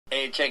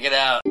Hey, check it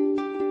out.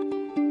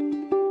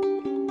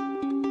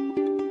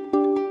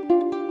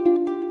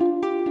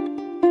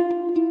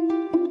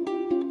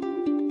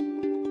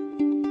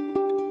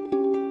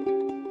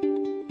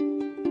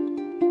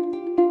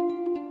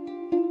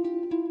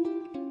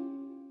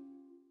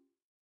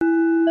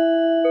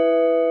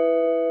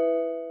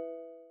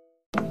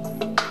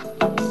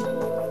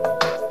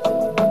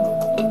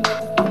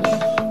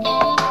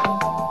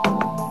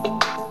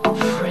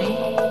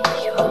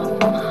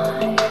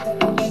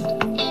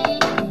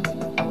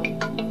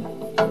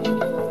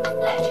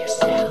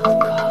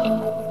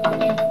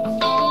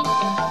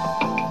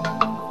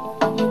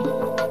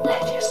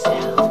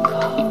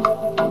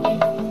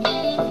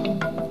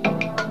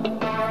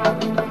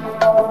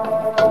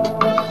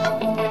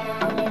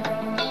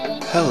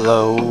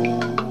 Hello.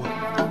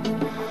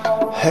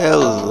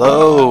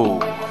 Hello.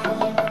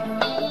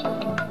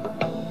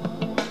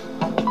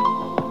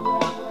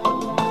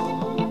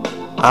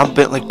 I'm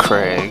Bentley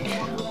Craig,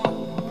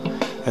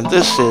 and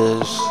this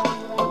is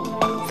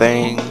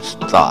Things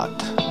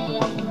Thought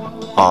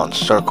on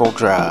Circle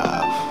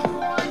Drive.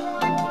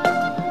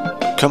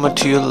 Coming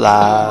to you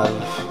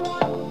live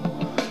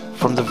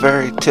from the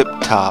very tip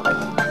top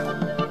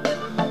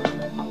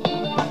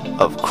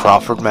of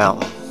Crawford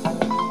Mountain.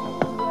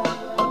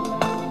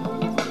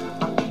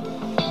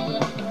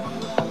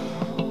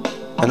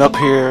 And up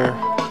here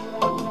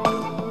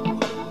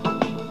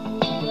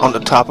on the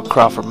top of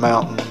Crawford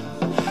Mountain,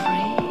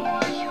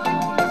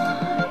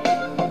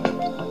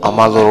 on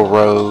my little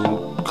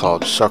road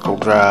called Circle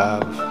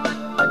Drive,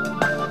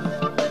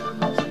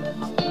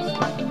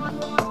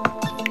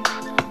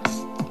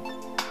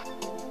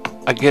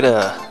 I get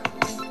a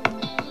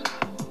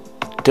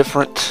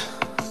different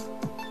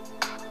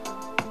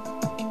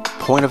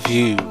point of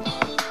view.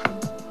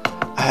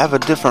 I have a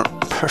different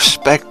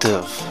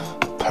perspective,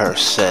 per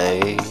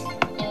se.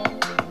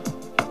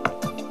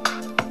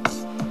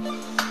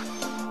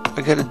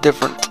 I get a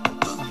different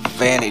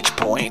vantage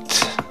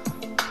point.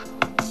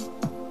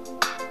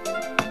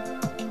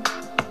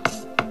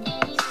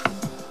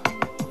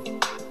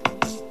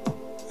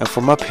 And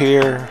from up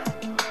here,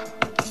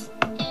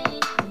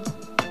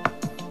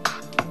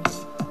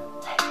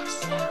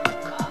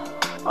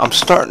 I'm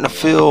starting to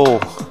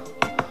feel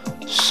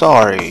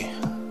sorry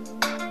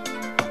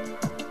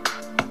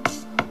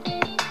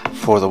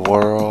for the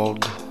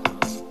world.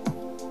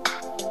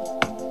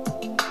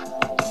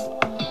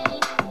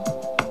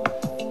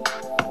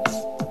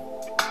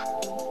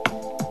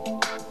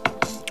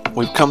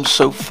 We've come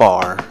so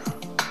far.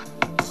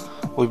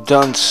 We've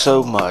done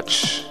so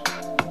much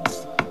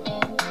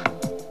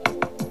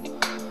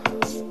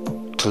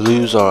to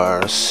lose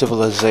our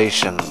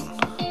civilization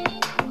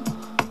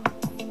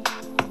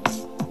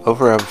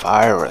over a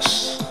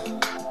virus.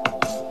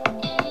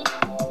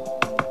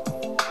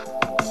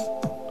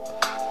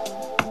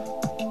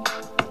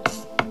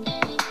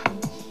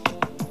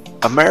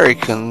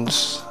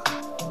 Americans,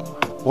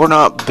 we're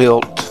not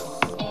built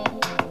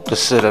to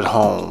sit at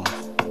home.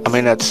 I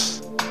mean,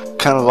 that's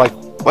kind of like,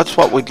 that's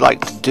what we'd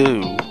like to do.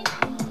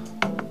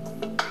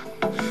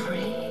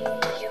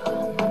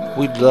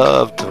 We'd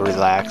love to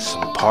relax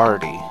and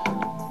party.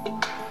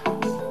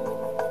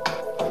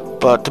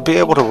 But to be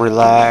able to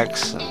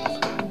relax and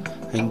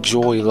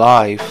enjoy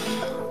life,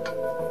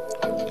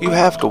 you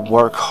have to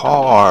work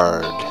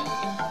hard.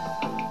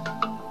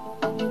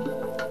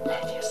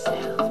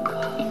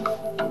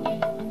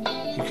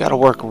 You gotta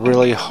work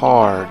really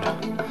hard.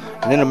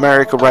 And in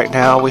America right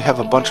now, we have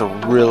a bunch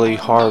of really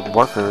hard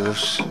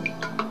workers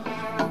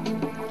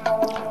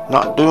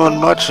not doing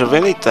much of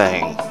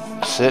anything,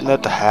 sitting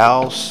at the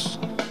house.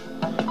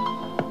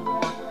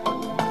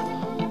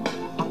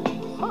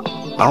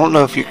 I don't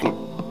know if you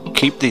can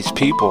keep these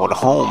people at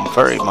home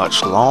very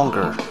much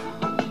longer.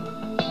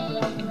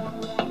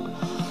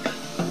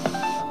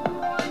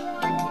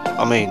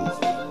 I mean,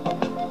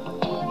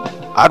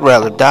 I'd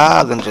rather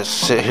die than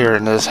just sit here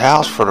in this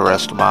house for the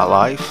rest of my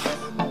life.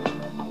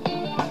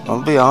 I'm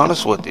gonna be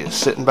honest with you,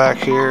 sitting back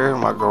here in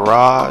my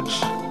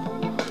garage,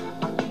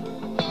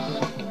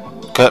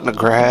 cutting the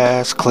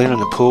grass, cleaning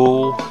the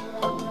pool.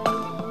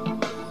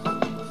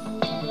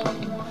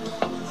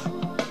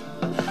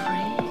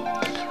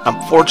 I'm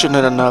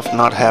fortunate enough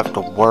not have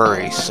to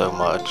worry so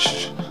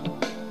much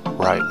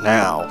right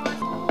now.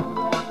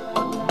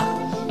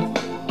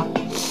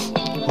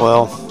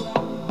 Well,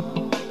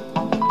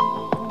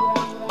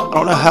 I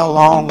don't know how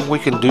long we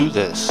can do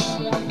this.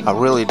 I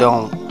really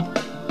don't.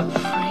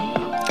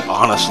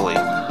 Honestly.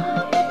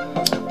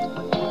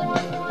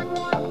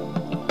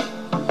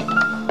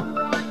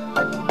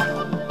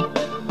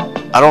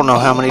 I don't know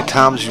how many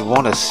times you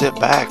want to sit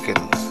back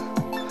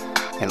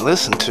and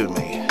listen to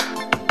me.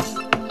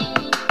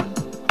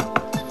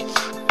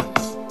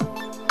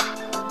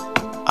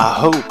 I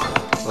hope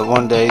that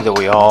one day that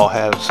we all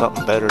have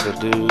something better to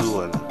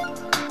do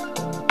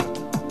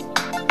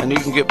and you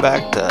can get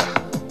back to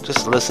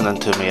just listening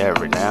to me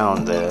every now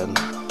and then.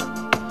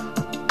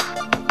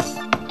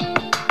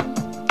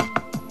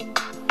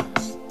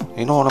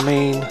 You know what I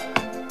mean?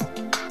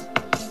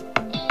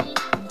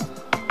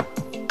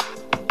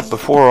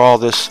 before all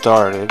this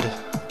started,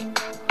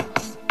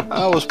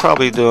 I was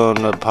probably doing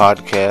a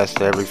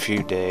podcast every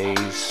few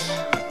days.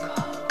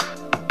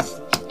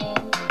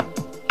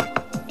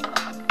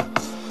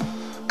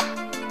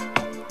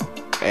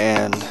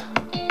 And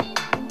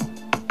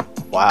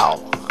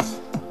wow,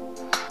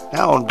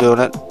 now I'm doing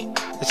it.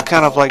 It's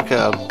kind of like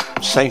a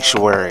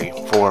sanctuary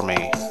for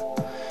me.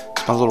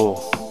 It's my little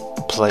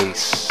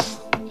place.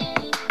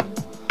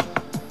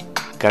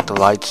 Got the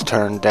lights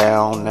turned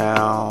down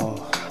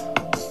now.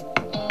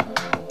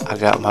 I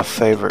got my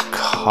favorite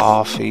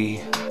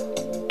coffee.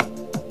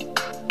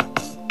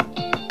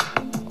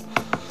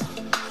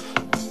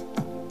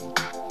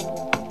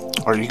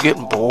 Are you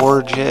getting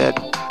bored yet?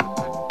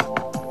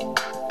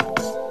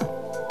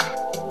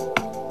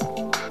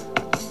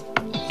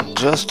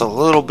 Just a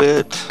little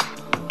bit.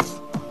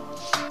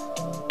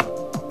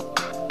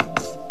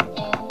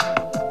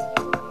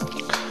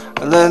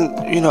 And then,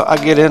 I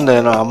get into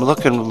and I'm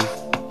looking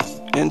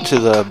into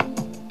the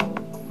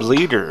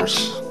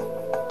leaders,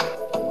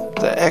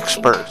 the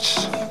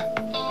experts.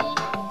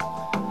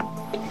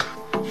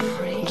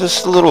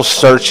 Just a little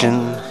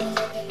searching.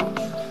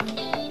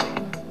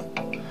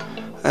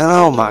 And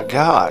oh my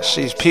gosh,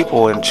 these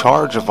people in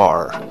charge of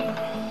our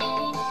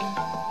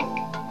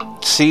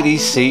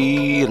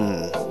CDC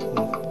and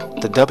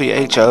the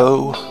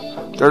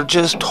WHO, they're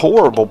just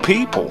horrible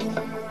people.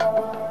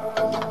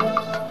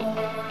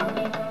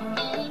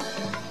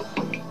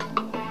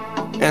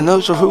 And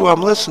those are who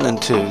I'm listening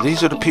to.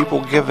 These are the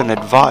people giving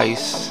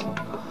advice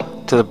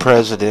to the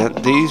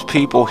president. These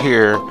people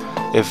here,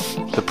 if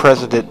the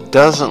president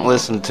doesn't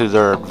listen to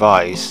their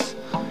advice,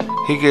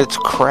 he gets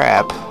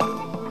crap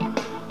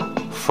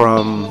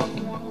from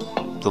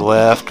the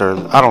left, or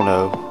I don't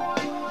know,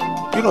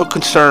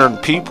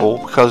 concerned people,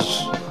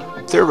 because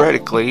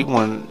theoretically,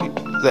 when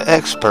the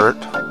expert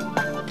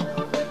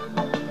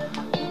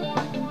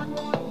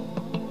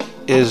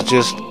is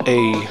just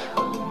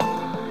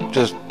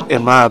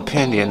in my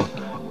opinion,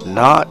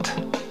 not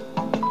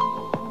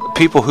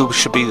people who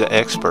should be the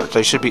experts.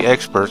 They should be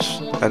experts,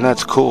 and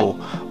that's cool,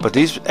 but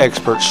these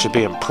experts should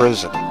be in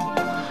prison.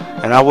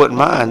 And I wouldn't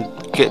mind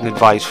getting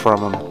advice from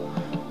them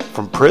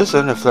from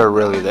prison if they're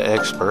really the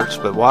experts,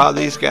 but why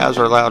these guys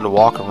are allowed to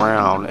walk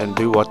around and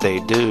do what they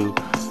do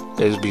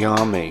is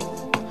beyond me.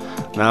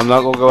 Now, I'm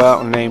not going to go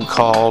out and name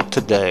call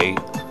today,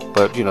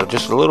 but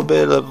just a little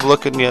bit of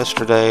looking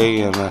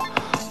yesterday and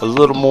a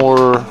little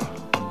more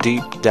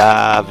deep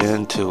dive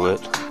into it.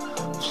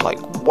 It's like,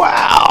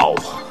 wow,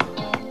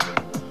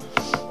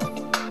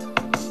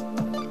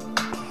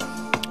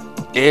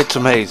 it's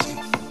amazing.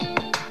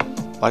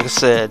 Like I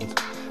said,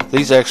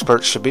 these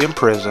experts should be in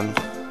prison.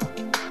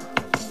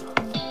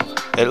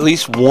 At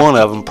least one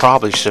of them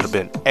probably should have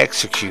been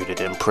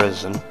executed in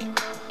prison.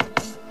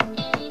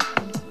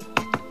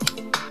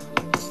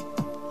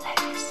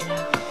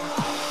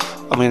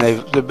 I mean,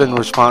 they've been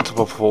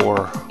responsible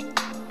for,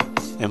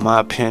 in my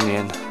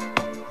opinion,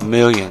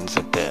 millions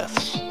of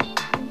deaths.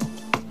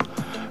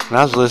 And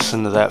I was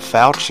listening to that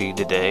Fauci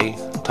today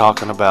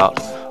talking about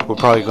we're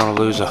probably going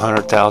to lose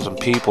 100,000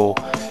 people,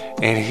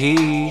 and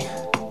he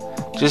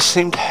just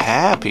seemed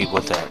happy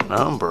with that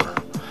number.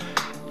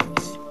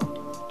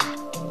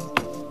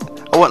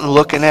 I wasn't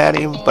looking at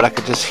him, but I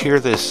could just hear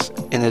this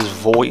in his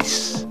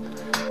voice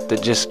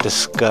that just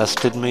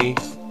disgusted me,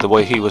 the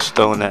way he was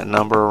throwing that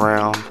number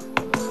around.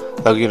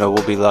 Like,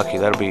 we'll be lucky.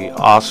 That'll be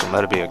awesome.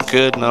 That'll be a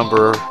good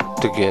number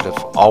to get if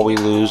all we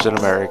lose in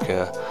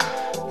America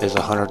is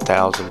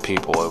 100,000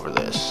 people over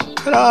this.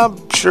 And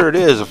I'm sure it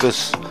is if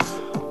this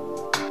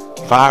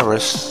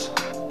virus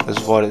is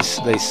what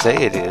they say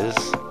it is.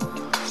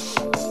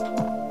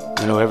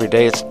 Every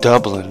day it's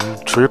doubling,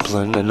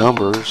 tripling the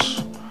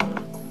numbers.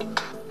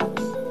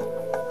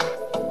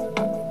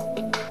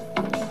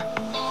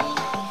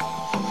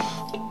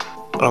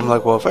 I'm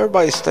like, well, if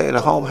everybody's staying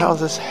at home, how's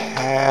this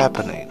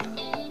happening?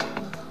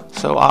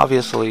 So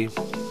obviously,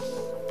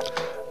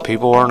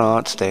 people are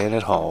not staying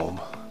at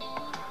home.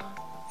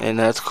 And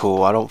that's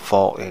cool. I don't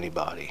fault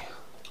anybody,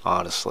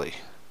 honestly.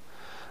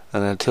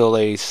 And until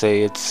they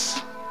say it's,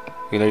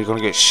 you're going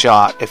to get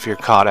shot if you're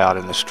caught out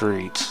in the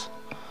streets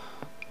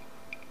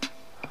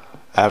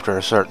after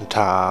a certain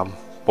time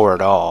or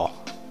at all.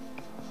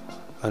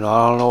 And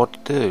I don't know what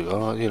to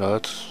do.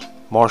 It's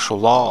martial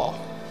law.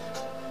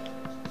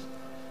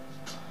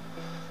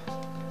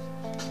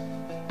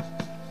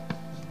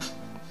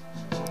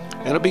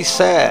 And it'll be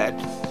sad,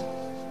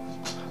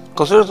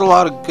 because there's a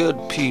lot of good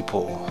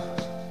people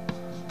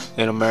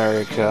in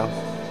America.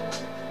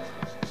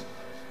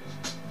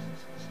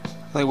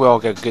 I think we all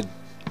got good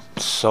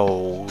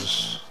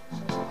souls.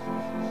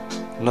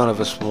 None of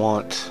us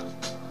want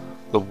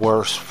the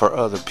worst for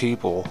other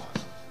people.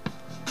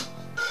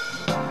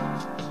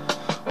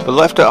 But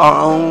left to our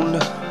own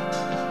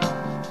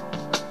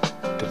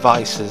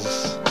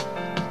devices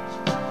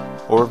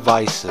or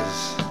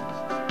vices,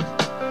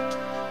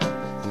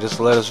 just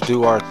let us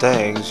do our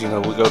things. We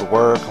go to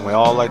work and we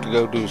all like to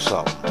go do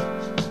something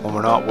when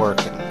we're not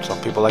working. Some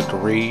people like to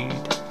read.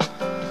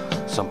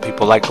 Some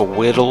people like to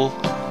whittle.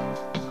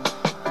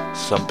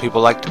 Some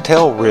people like to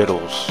tell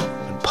riddles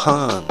and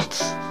puns.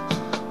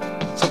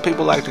 Some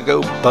people like to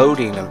go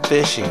boating and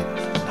fishing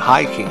and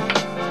hiking.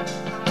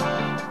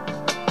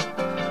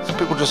 Some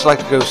people just like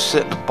to go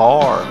sit in a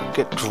bar and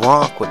get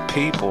drunk with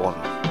people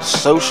and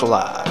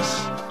socialize.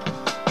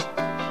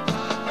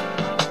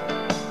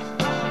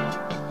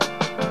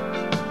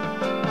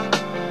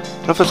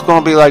 And if it's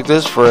going to be like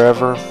this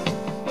forever,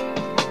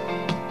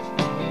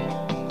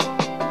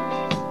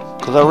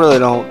 because I really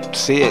don't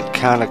see it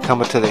kind of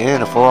coming to the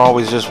end. If we're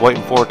always just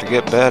waiting for it to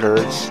get better,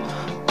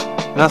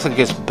 nothing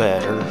gets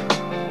better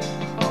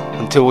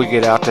until we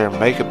get out there and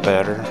make it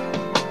better.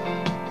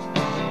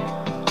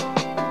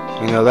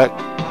 You know, that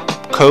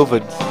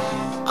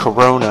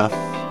Corona,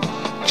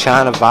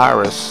 China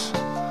virus,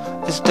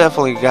 it's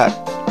definitely got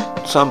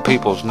some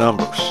people's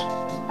numbers.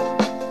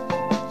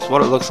 It's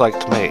what it looks like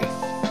to me.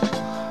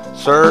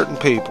 Certain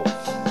people.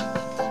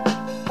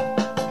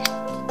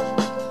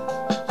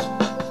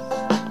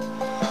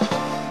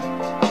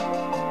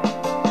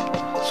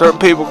 Certain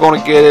people are going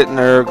to get it and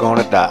they're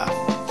going to die.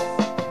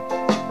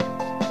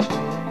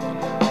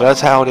 But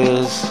that's how it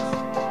is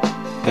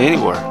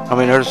anywhere. I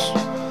mean, there's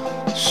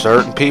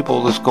certain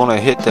people that's going to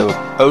hit the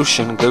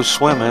ocean and go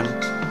swimming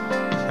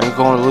and they're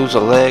going to lose a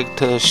leg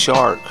to a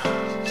shark.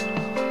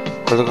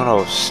 Or they're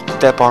going to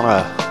step on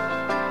a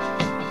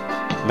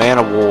man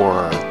of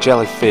war, or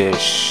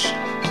jellyfish.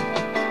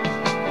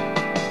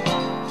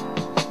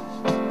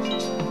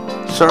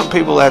 Certain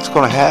people that's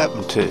going to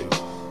happen to.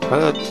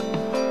 But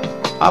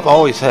I've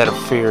always had a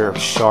fear of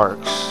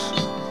sharks.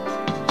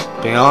 To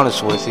be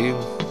honest with you,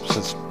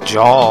 since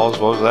Jaws,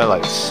 what was that,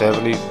 like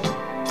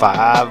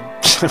 75,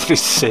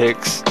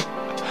 76?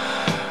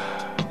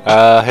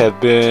 I have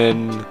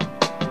been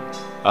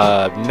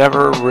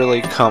never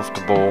really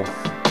comfortable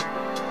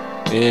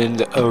in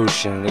the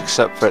ocean,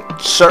 except for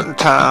at certain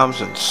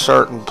times and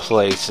certain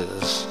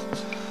places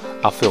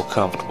I feel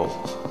comfortable.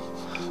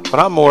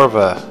 But I'm more of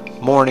a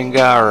morning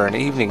guy or an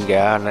evening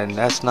guy, and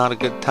that's not a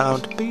good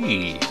time to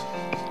be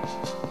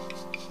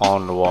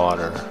on the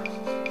water.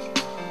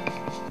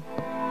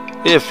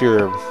 If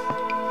you're,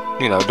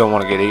 don't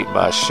want to get eaten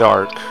by a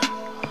shark,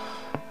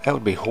 that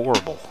would be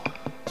horrible.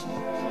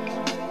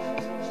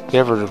 You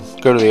ever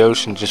go to the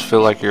ocean and just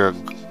feel like you're a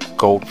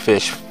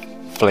goldfish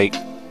flake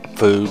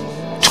food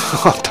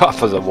on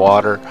top of the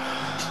water?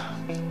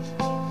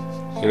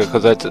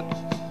 Because that's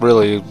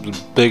really,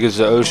 as big as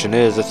the ocean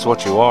is, that's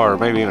what you are.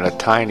 Maybe even a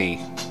tiny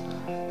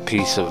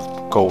piece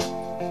of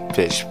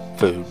goldfish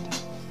food.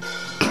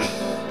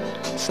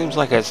 Seems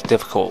like that's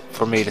difficult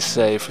for me to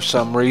say for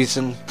some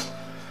reason.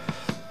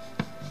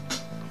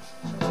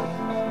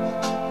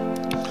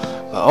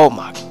 But oh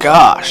my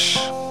gosh.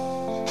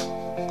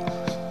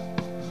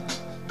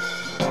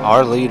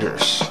 Our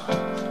leaders.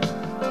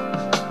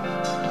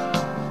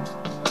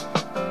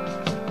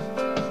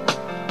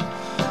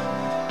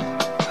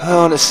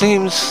 Oh, and it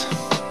seems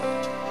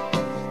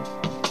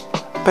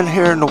I've been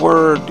hearing the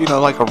word,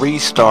 like a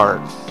restart.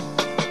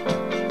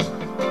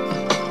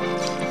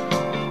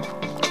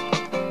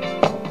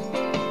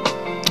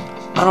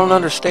 I don't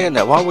understand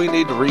that. Why we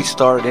need to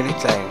restart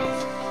anything?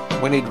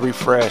 We need to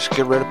refresh,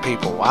 get rid of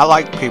people. I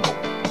like people.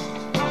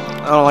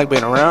 I don't like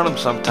being around them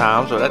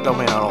sometimes, but that don't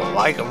mean I don't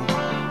like them.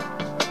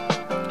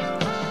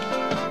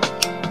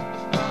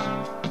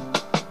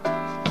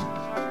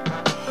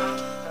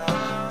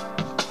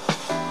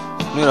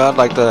 I'd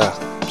like to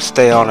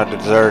stay on a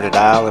deserted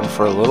island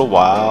for a little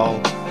while.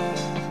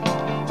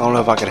 I don't know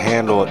if I could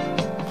handle it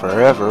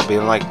forever,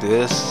 being like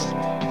this.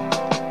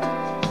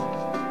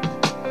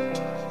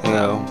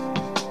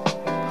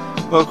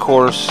 Well, of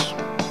course,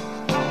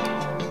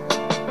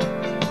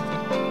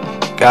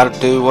 gotta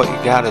do what you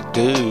gotta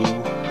do.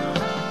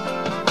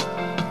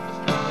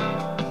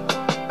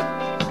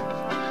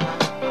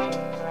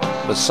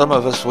 But some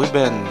of us, we've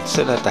been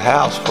sitting at the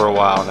house for a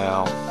while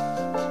now.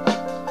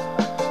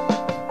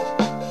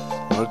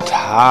 We're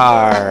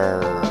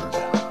tired.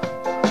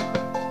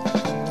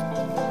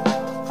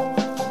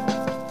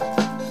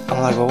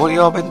 I'm like, well, what have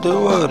y'all been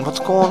doing? What's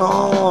going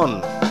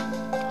on?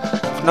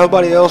 If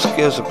nobody else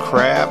gives a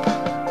crap.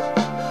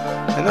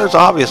 And there's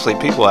obviously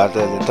people out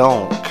there that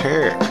don't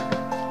care.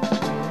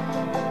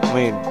 I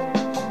mean,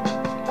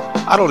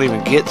 I don't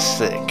even get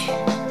sick.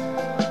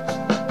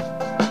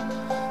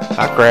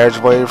 I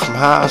graduated from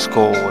high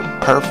school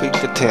with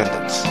perfect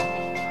attendance.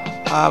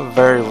 I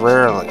very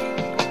rarely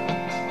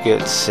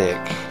get sick.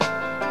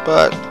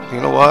 But,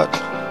 you know what?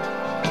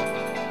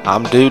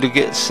 I'm due to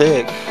get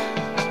sick.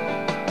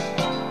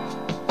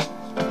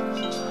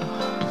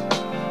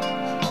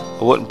 I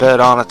wouldn't bet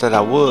on it that I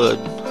would.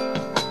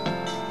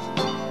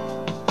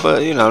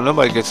 But,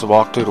 nobody gets to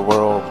walk through the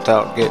world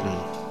without getting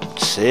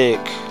sick.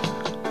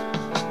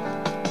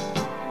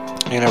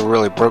 You never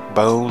really broke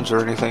bones or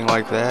anything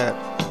like that.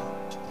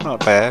 Not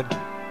bad.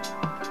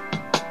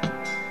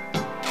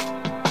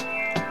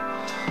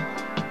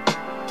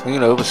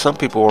 But some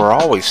people were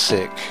always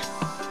sick.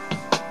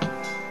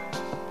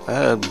 I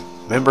had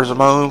members of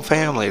my own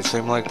family, it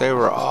seemed like they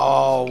were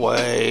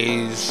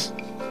always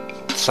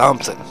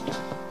something.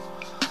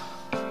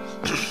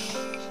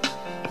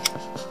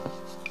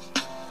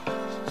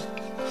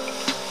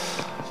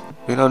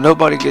 You know,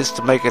 nobody gets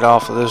to make it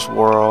off of this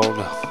world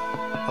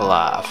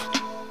alive.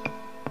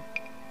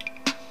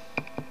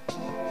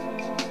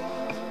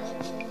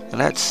 And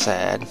that's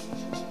sad.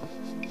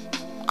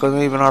 Because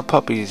even our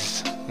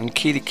puppies and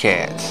kitty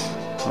cats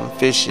and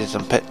fishes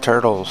and pet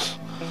turtles.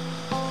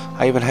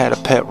 I even had a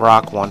pet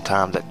rock one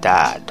time that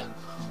died.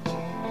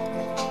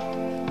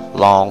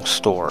 Long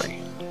story.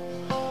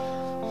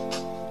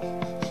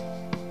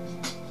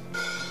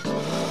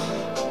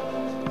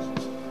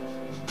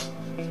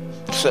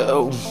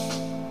 So,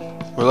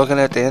 we're looking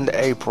at the end of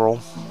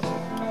April.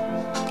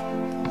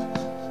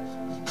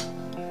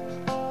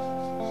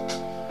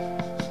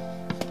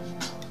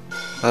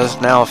 It's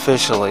now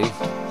officially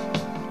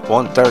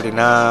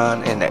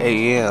 1:39 in the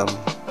AM,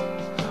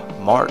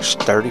 March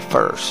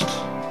 31st.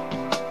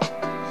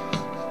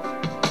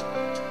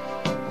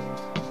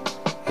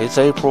 It's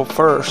April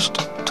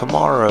 1st,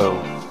 tomorrow.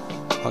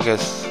 I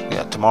guess,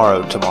 yeah,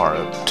 tomorrow.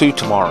 2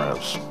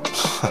 tomorrows.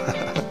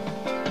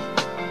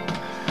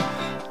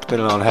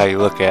 Depending on how you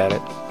look at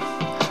it.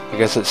 I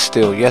guess it's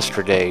still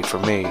yesterday for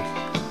me.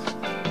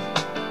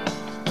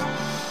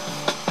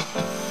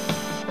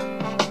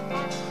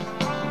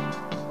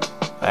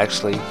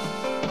 Actually,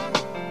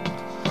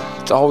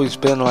 it's always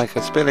been like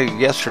it's been a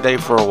yesterday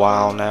for a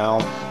while now.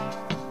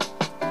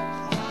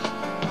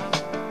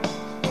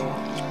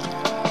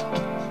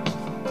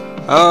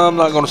 I'm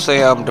not gonna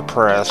say I'm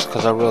depressed,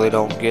 because I really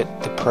don't get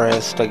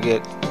depressed. I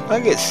get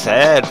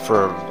sad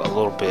for a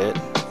little bit.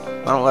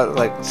 I don't let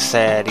like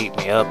sad eat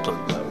me up.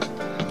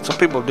 Some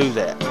people do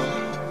that.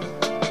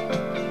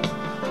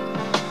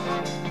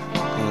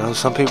 You know,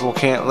 some people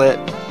can't let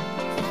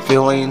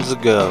feelings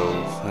go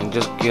and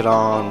just get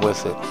on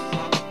with it,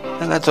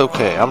 and that's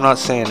okay. I'm not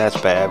saying that's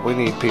bad. We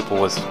need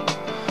people with,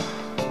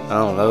 I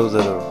don't know,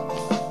 that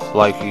are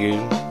like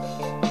you.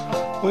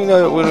 We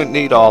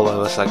need all of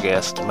us, I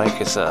guess, to make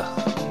us a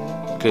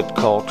good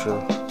culture.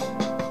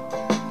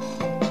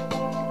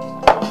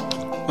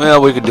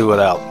 Well, we could do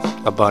without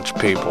a bunch of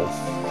people.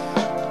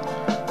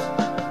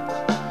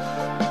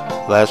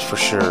 That's for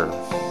sure.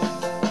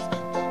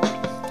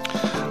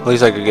 At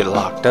least I could get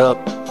locked up.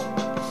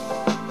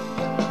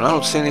 And I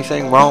don't see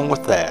anything wrong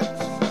with that.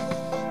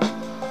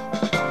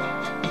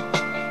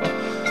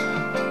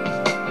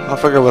 I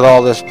figure with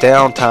all this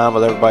downtime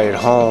with everybody at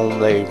home,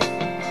 they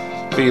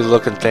be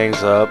looking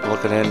things up,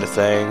 looking into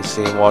things,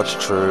 seeing what's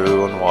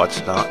true and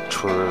what's not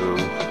true.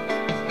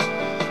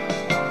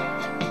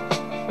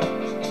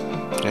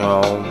 You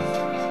know,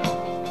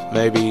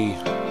 maybe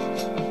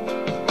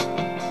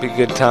be a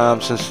good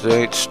time, since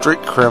they ain't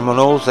street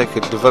criminals, they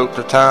could devote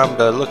their time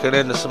to looking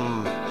into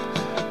some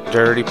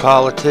dirty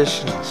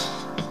politicians.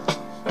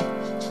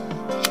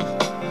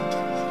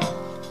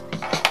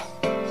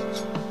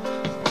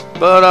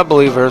 But I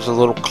believe there's a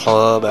little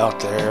club out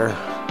there.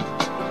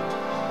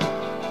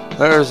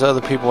 There's other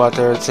people out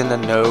there that's in the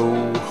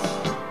know.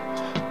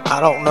 I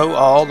don't know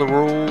all the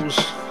rules.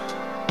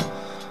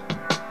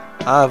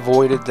 I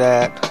avoided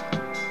that.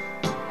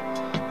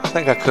 I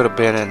think I could have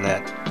been in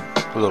that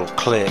little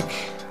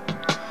clique.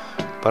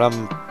 But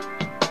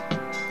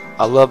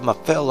I love my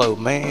fellow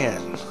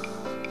man.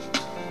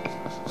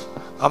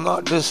 I'm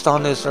not just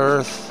on this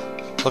earth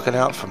looking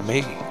out for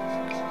me.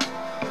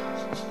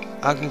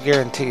 I can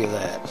guarantee you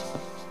that.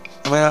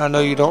 I mean, I know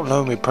you don't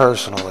know me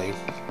personally,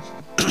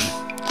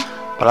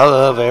 but I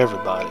love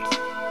everybody.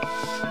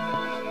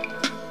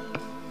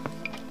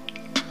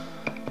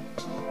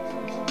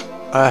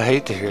 I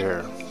hate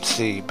to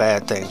see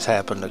bad things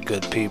happen to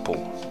good people.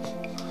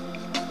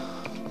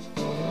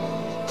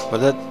 But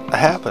that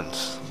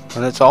happens,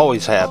 and it's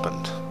always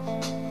happened.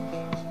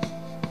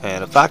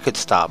 And if I could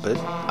stop it,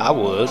 I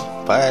would.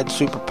 If I had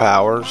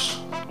superpowers,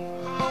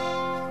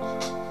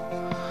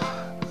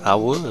 I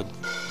would.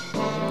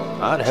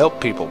 I'd help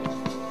people.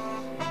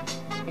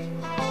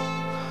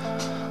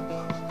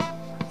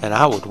 And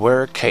I would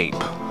wear a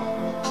cape.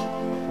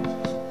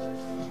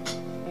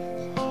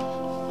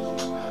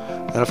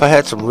 And if I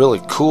had some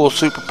really cool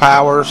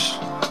superpowers,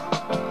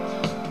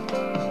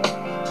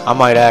 I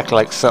might act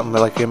like something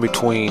like in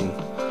between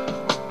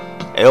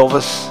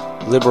Elvis,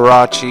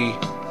 Liberace,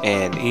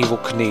 and Evel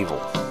Knievel.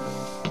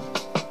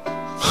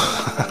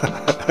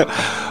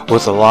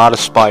 With a lot of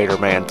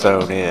Spider-Man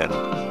thrown in.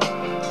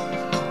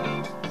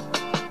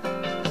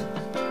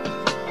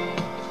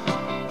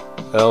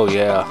 Oh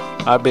yeah,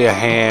 I'd be a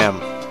ham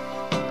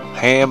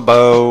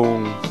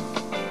bone,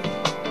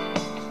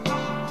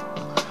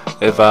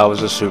 if I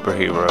was a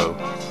superhero.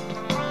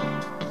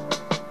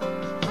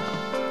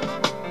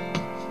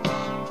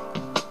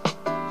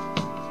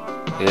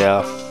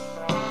 Yeah,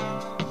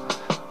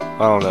 I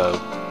don't know.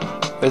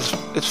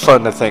 It's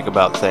fun to think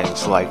about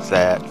things like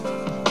that.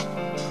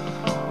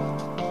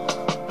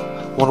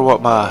 Wonder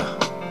what my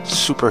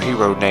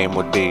superhero name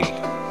would be.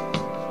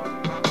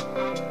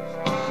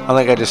 I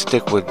think I just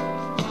stick with.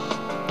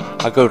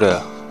 I go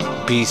to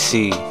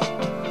BC.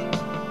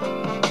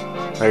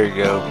 There you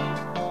go.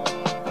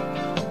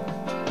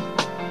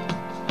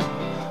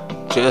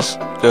 Just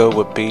go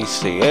with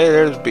BC. Hey,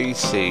 there's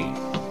BC.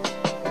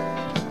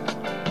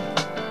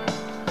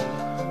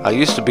 I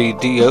used to be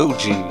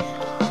DOG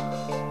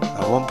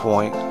at one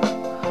point.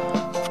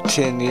 For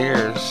 10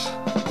 years,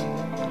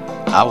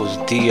 I was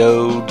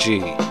DOG.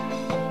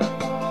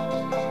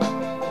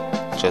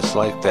 Just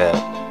like that.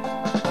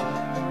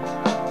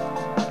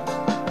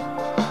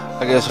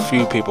 I guess a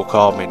few people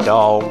called me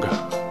dog.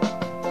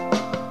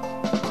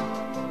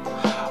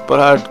 But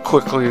I'd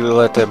quickly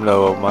let them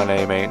know my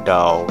name ain't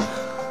dog.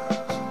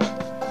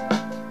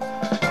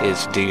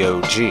 It's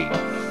DOG.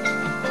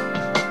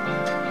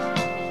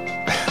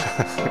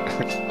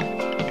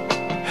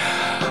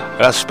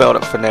 And I spelled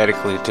it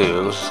phonetically too.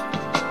 It was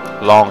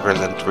longer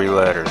than 3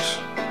 letters.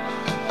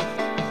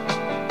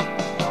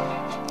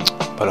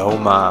 But oh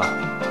my.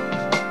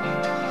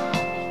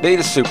 Need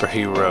a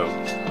superhero.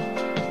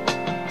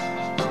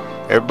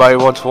 Everybody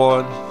wants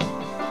one.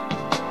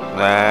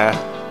 Nah.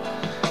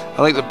 I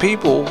think the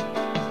people,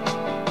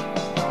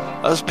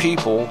 us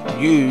people,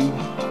 you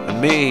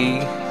and me,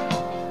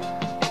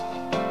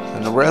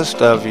 and the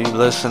rest of you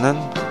listening,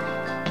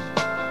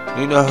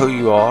 you know who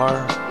you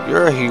are.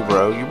 You're a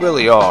hero. You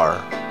really are.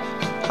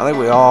 I think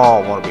we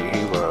all want to be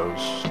heroes.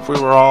 If we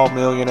were all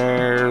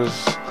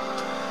millionaires,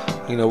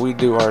 you know, we'd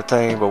do our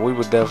thing, but we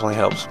would definitely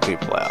help some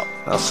people out.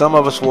 Now, some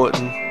of us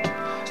wouldn't,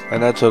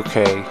 and that's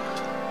okay.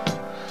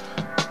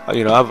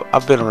 You know,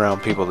 I've been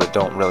around people that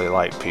don't really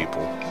like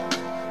people.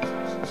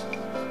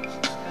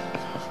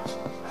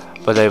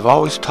 But they've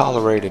always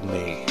tolerated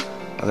me.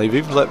 And they've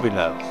even let me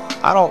know.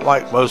 I don't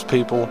like most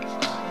people,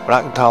 but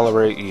I can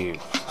tolerate you.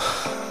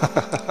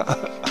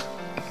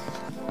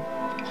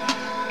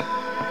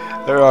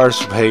 There are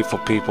some hateful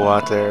people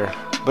out there.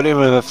 But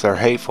even if they're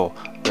hateful,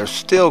 they're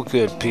still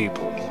good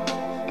people.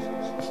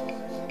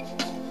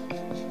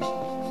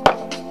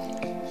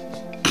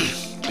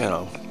 You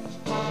know.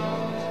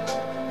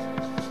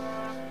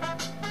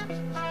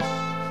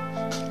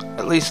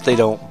 At least they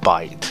don't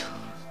bite.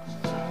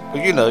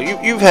 But you know,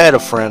 you've had a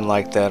friend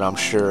like that, I'm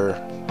sure.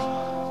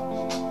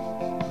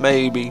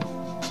 Maybe.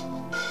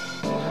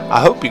 I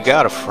hope you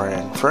got a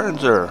friend.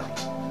 Friends are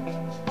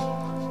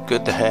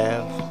good to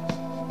have.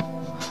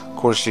 Of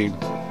course, you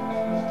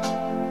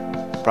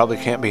probably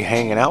can't be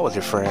hanging out with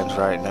your friends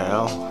right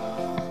now.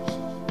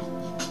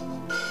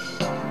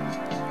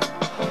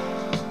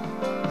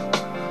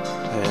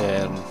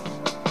 And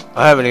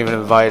I haven't even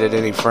invited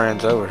any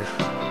friends over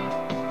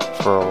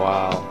for a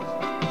while.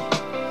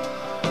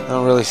 I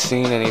don't really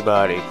seen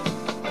anybody.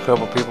 A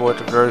couple people at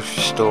the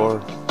grocery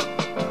store.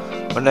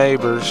 My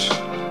neighbors.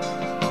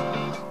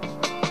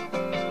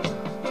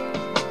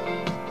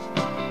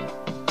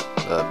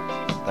 But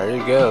there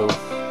you go.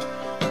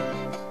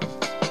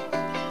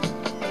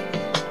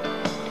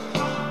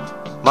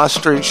 My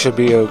street should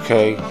be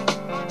okay.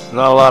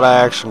 Not a lot of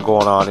action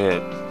going on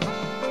yet.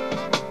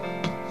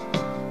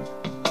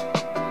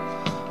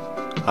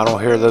 I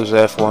don't hear those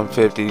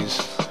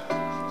F-150s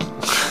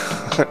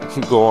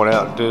going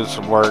out and doing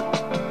some work.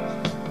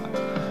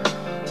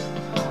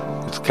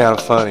 It's kind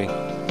of funny.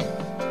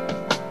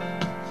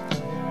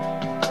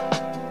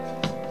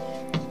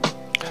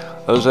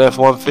 Those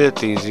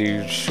F-150s,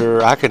 you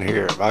sure, I can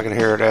hear them. I can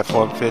hear an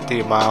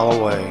F-150 a mile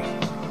away.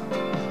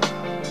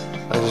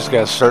 They just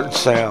got certain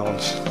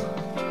sounds.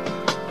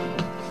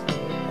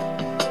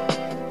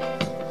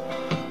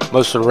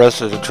 Most of the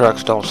rest of the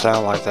trucks don't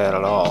sound like that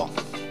at all.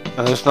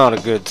 And it's not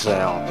a good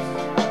sound.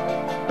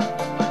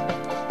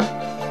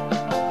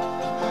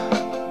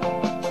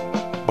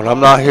 But I'm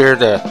not here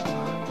to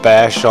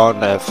bash on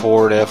that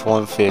Ford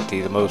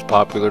F-150, the most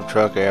popular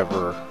truck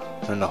ever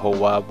in the whole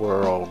wide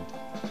world.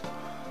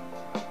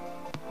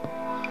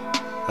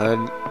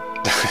 And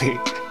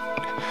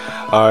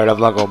alright, I'm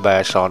not going to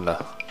bash on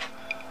the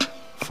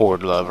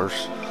Ford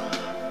lovers.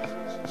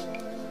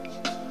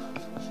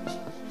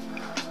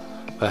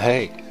 But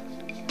hey,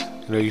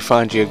 you know, you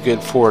find you a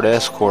good Ford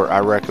Escort, I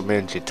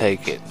recommend you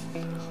take it.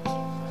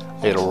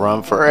 It'll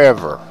run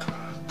forever.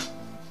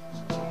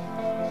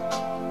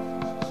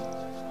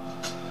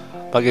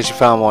 I guess you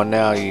found one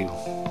now, you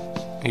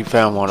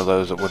found one of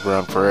those that would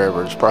run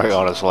forever. It's probably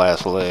on its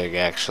last leg,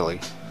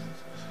 actually.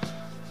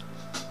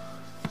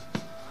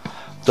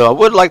 Though I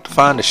would like to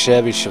find a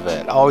Chevy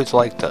Chevette. I always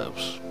liked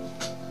those.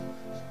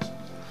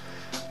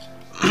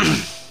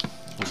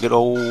 Good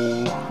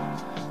old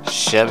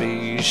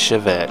Chevy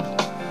Chevette.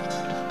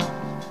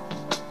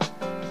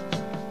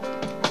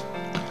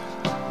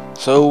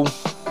 So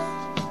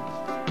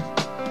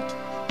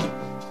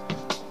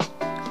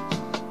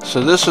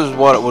this is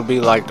what it would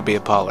be like to be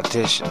a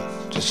politician.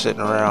 Just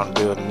sitting around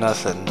doing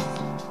nothing.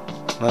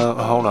 No,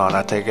 hold on,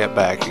 I take that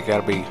back. You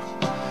gotta be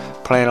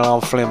planning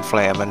on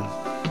flim-flamming.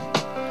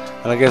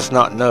 And I guess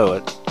not know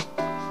it.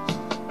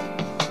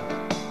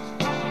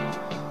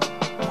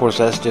 Of course,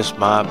 that's just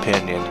my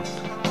opinion.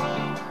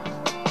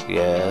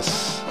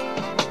 Yes.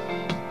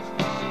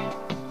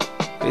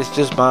 It's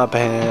just my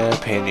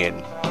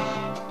opinion.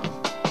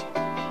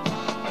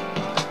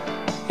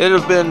 It'd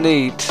have been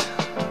neat.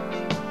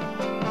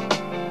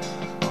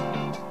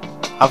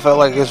 I felt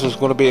like this was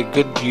going to be a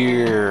good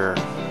year.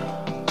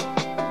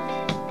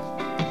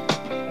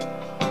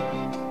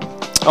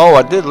 Oh,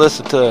 I did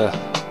listen to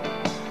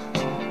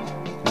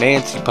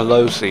Nancy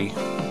Pelosi,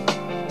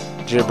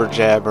 jibber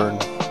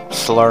jabbering,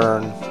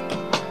 slurring.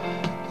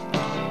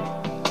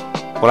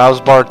 When I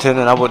was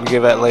bartending, I wouldn't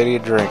give that lady a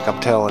drink. I'm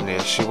telling you.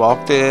 She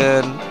walked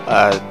in,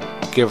 I'd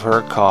give her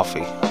a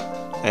coffee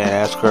and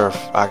ask her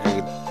if I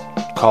could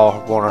call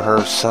one of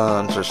her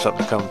sons or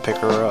something to come pick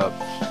her up.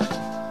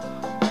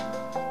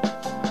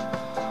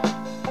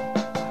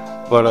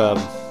 But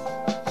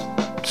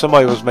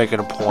somebody was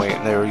making a point,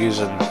 and they were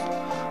using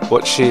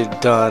what she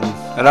had done,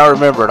 and I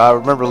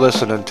remember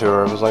listening to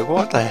her. It was like,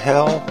 what the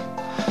hell?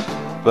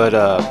 But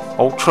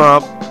old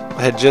Trump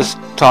had just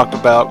talked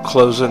about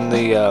closing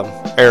the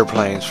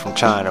airplanes from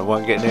China.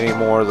 Wasn't getting any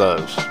more of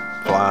those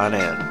flying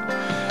in,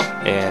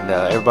 and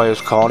everybody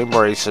was calling him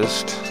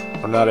racist.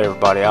 Well, not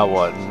everybody. I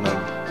wasn't,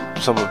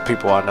 and some of the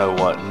people I know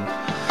wasn't.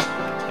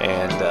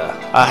 And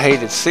I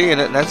hated seeing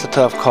it, and that's a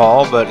tough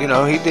call, but he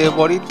did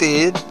what he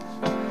did.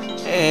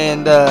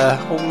 And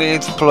old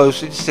Nancy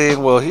Pelosi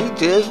saying, well, he's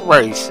just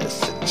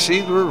racist. And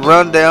she would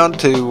run down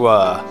to,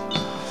 what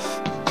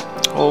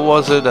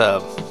was it,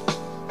 a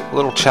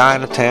little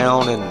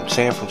Chinatown in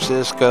San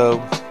Francisco.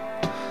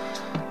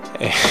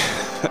 And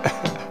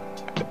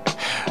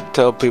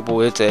tell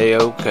people it's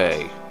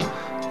A-okay.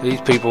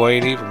 These people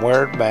ain't even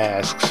wearing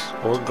masks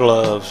or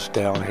gloves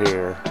down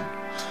here.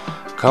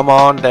 Come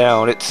on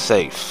down, it's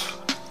safe.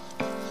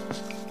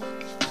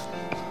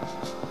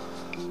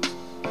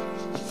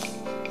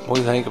 What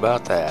do you think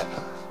about that?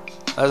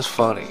 That's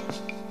funny,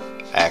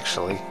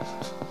 actually.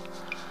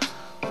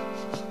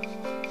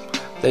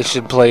 They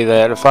should play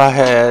that. If I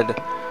had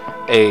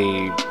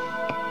a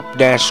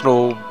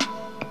national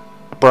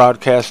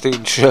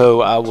broadcasting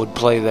show, I would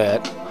play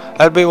that.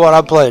 That'd be what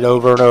I played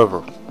over and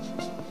over.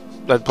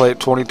 I'd play it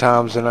 20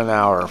 times in an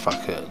hour if I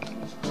could.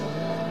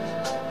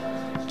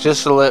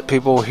 Just to let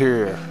people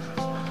hear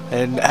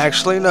and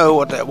actually know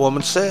what that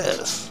woman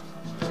says.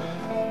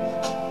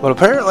 But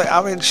apparently,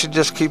 she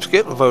just keeps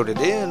getting voted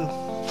in.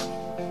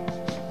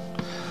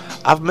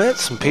 I've met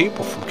some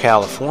people from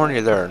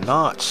California that are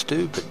not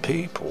stupid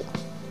people.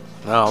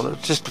 No,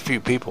 there's just a few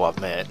people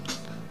I've met.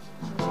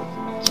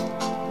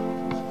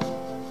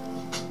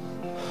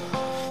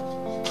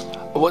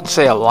 I wouldn't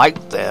say I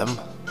liked them.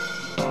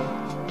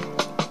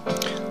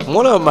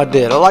 One of them I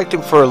did. I liked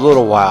him for a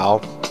little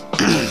while.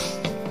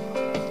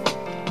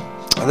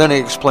 And then he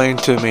explained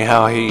to me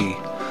how it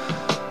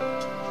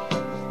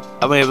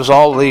was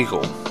all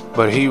legal.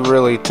 But he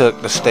really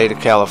took the state of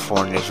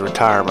California's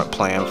retirement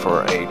plan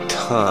for a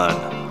ton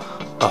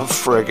of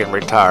friggin'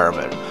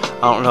 retirement.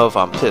 I don't know if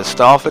I'm pissed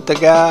off at the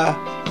guy,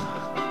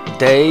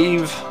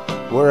 Dave,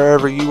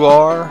 wherever you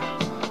are,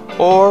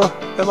 or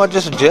am I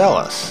just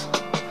jealous?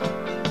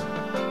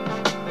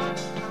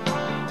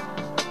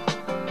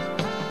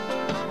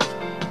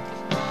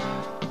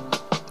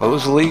 It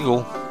was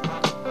legal.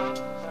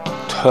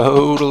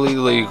 Totally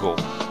legal.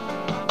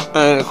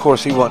 And of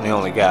course he wasn't the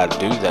only guy to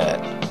do that.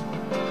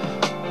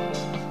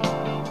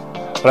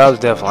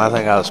 But I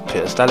think I was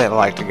pissed. I didn't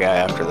like the guy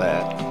after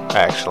that,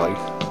 actually.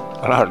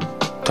 And I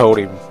told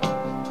him,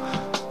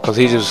 because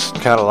he just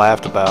kind of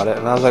laughed about it.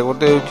 And I was like, well,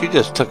 dude, you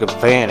just took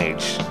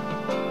advantage,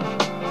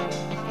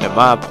 in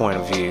my point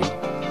of view,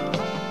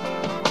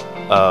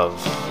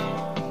 of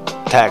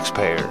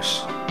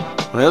taxpayers.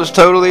 And it was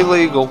totally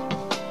legal.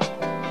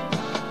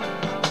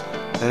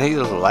 And he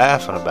was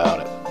laughing about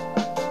it.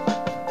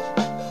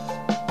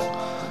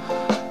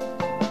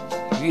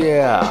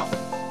 Yeah.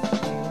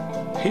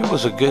 He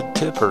was a good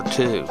tipper,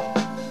 too.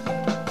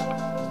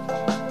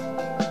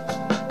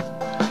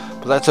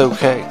 But that's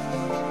okay.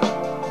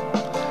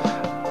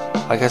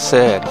 Like I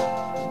said,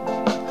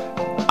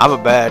 I'm a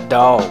bad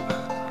dog.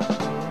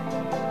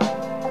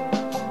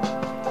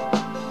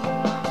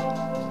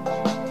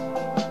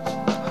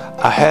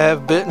 I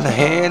have bitten the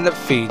hand that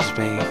feeds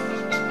me.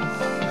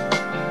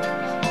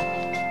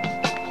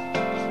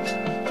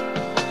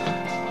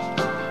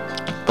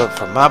 But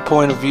from my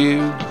point of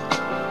view,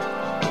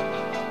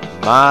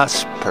 my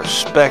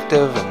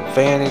perspective and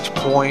vantage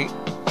point,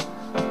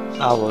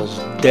 I was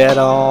dead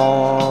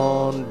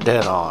on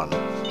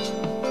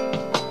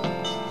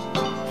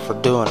for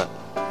doing it.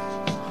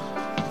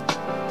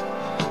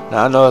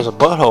 Now I know as a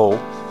butthole,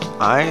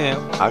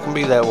 I can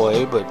be that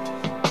way, but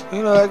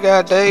that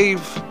guy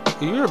Dave,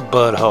 you're a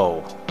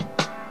butthole.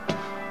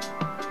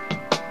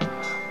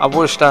 I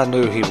wished I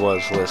knew he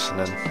was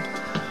listening.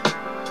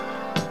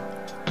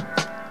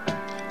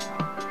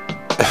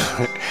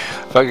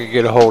 If I could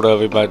get a hold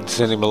of him, I'd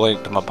send him a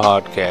link to my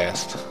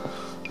podcast.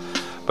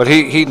 But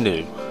he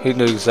knew. He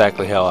knew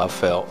exactly how I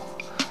felt.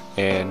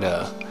 And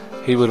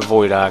he would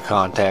avoid eye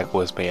contact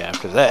with me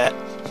after that.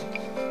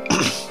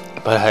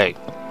 But hey,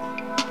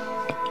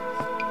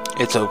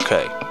 it's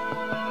okay.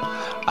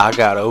 I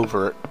got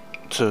over it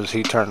as soon as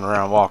he turned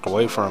around and walked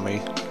away from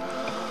me.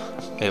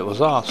 It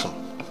was awesome.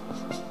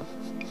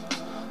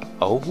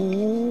 Oh,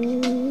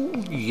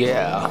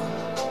 yeah.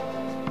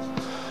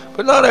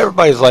 But not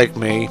everybody's like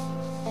me.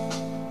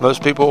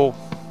 Most people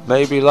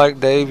may be like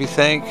Dave, you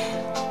think?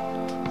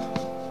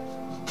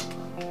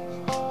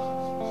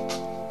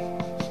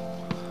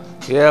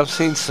 Yeah, I've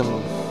seen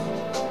some.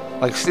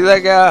 Like, see that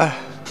guy?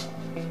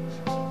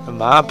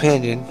 my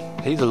opinion,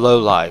 he's a low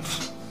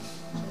life.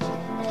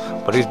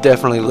 But he's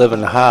definitely living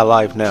the high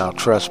life now,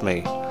 trust me.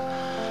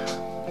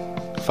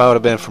 If I would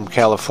have been from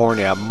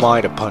California, I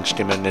might have punched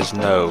him in his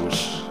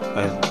nose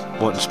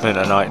and wouldn't spend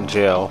a night in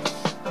jail.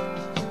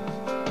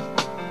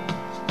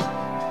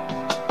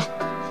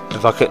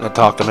 If I couldn't have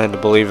talked him into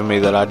believing me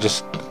that I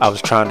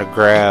was trying to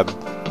grab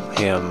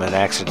him and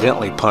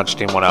accidentally punched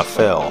him when I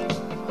fell.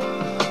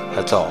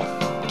 That's all.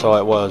 That's all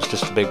it was,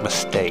 just a big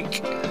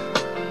mistake.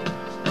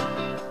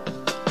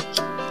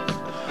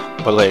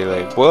 But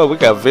like, well, we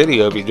got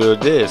video of you doing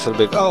this. It'll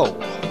be like, oh,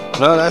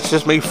 no, that's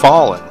just me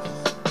falling.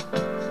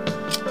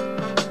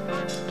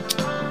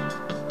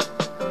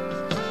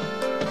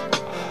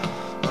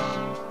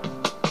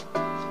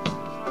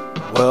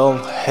 Well,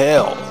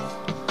 hell.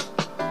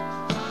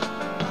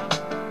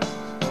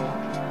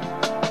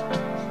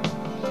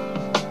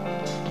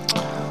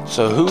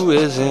 So who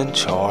is in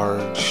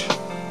charge?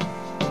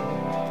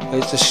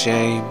 It's a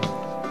shame.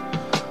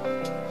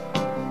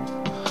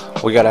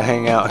 We gotta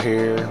hang out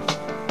here,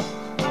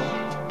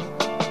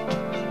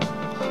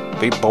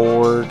 be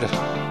bored.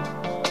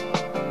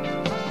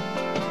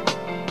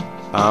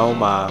 Oh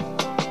my.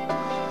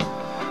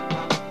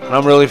 And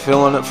I'm really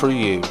feeling it for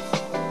you.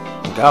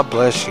 God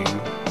bless you.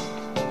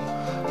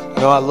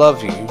 You know, I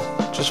love you.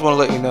 Just want to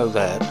let you know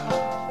that.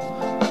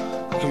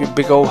 Give you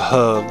big old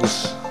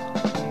hugs.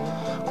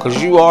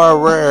 Because you are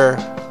rare.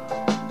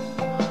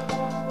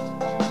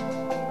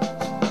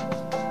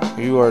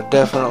 You are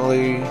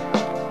definitely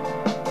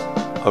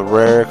a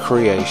rare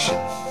creation.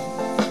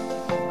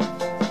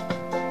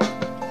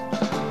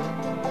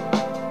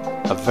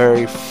 A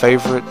very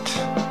favorite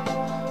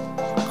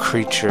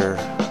creature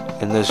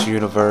in this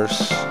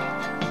universe.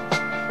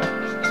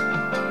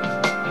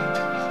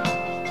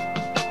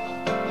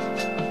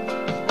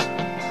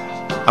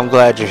 I'm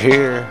glad you're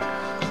here.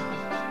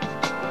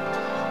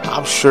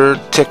 I'm sure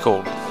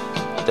tickled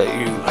that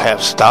you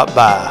have stopped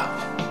by.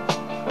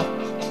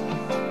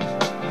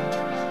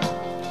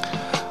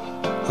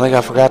 I think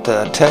I forgot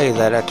to tell you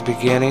that at the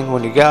beginning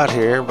when you got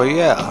here, but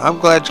yeah, I'm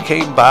glad you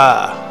came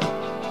by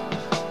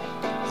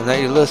and that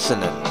you're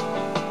listening.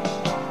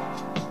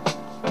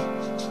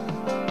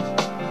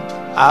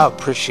 I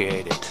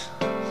appreciate it,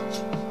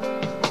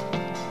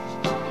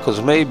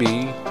 because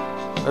maybe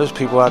there's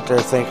people out there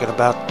thinking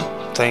about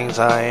things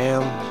I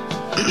am.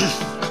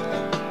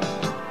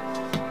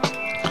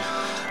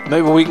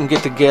 Maybe we can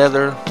get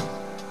together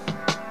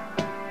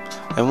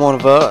and one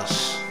of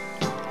us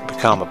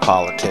become a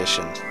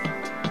politician.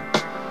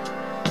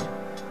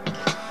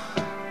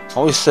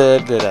 Always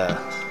said that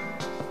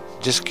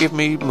just give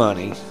me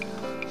money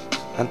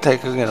and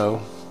take a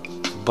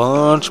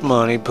bunch of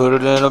money, put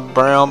it in a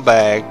brown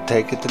bag,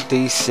 take it to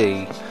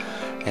DC,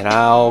 and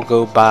I'll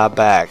go buy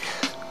back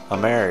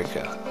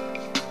America.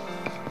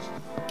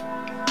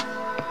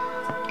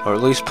 Or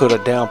at least put a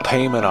down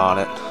payment on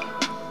it.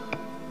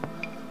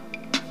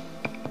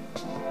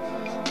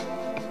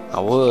 I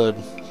would.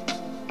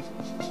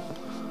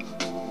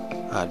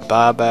 I'd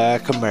buy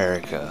back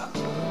America.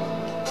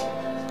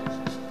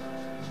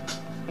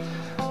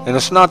 And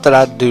it's not that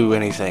I'd do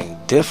anything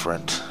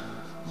different.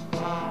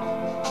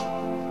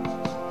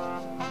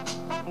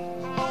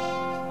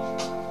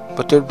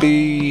 But there'd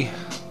be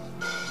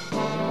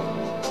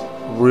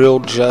real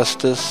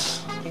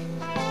justice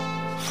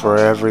for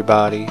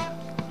everybody.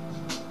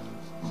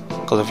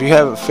 Because if you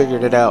haven't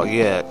figured it out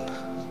yet,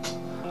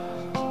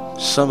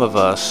 some of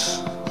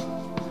us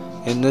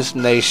in this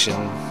nation,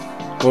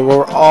 where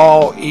we're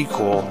all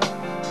equal,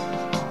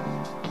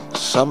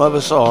 some of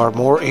us are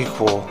more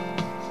equal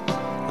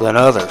than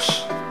others.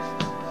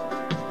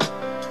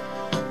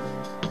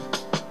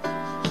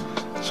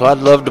 So I'd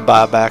love to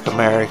buy back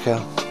America.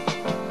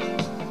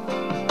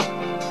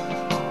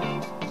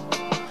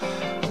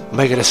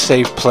 Make it a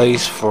safe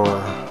place for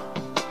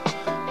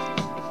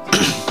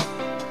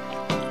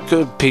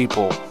good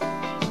people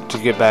to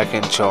get back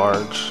in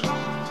charge.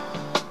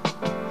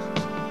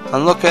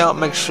 And look out,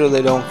 make sure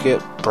they don't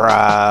get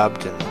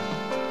bribed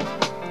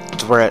and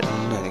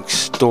threatened and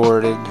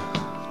extorted.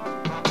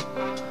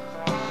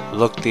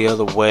 Look the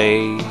other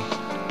way.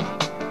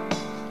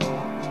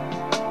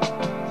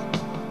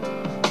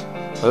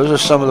 Those are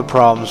some of the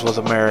problems with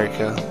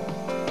America.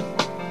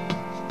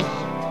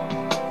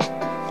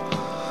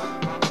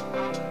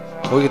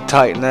 We could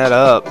tighten that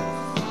up.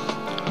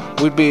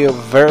 We'd be a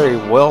very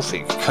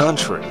wealthy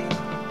country.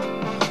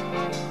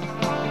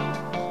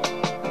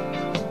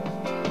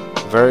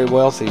 Very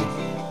wealthy.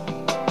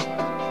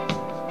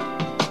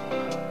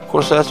 Of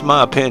course, that's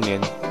my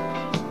opinion.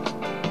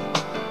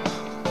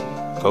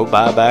 Go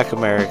buy back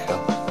America.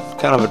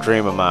 Kind of a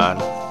dream of mine.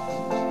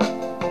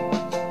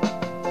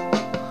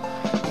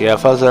 Yeah,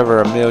 if I was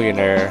ever a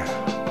millionaire,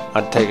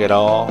 I'd take it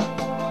all,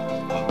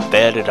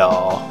 bet it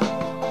all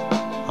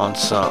on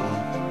something.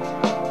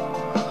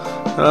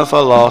 And if I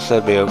lost,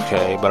 that'd be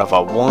okay. But if I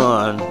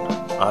won,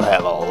 I'd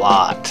have a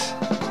lot.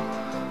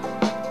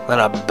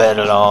 Then I'd bet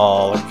it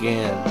all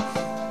again.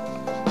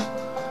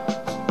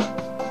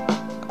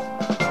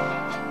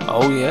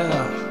 Oh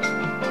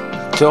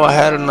yeah. Until I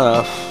had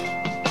enough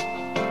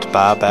to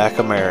buy back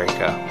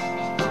America.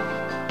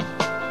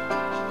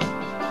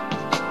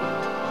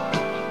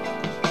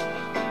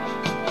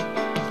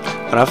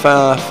 And I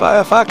found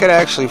if I could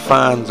actually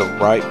find the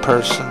right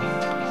person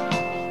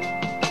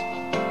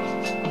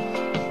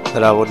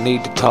that I would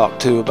need to talk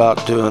to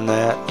about doing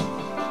that,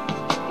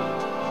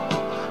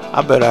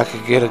 I bet I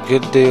could get a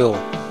good deal.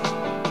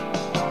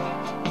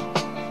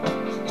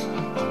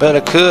 I bet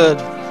I could.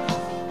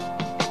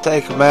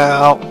 Take them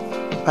out,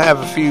 have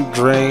a few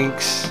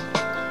drinks,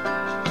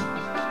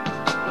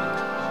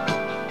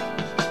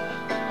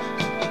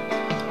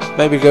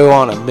 maybe go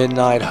on a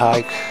midnight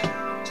hike,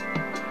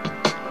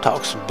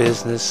 talk some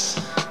business,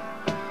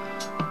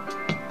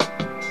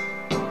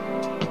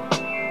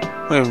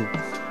 maybe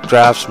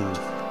drive some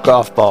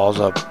golf balls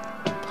up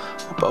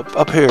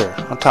here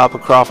on top of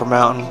Crawford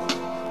Mountain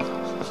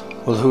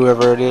with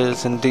whoever it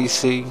is in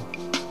DC,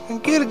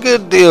 and get a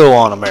good deal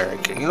on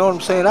America. You know what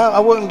I'm saying? I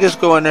wouldn't just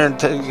go in there and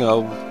take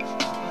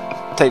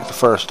the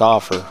first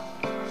offer.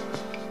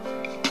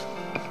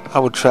 I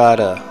would try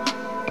to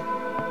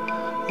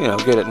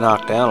get it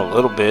knocked down a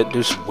little bit,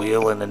 do some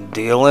wheeling and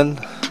dealing.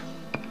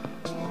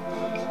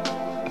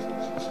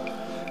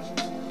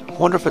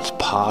 Wonder if it's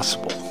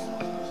possible.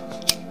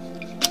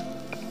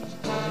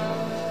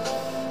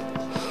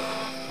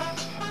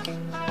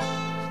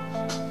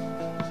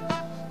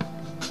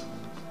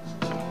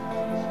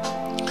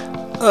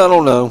 I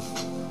don't know.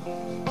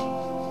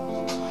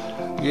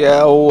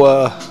 Yeah,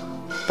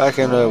 back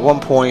in one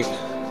point,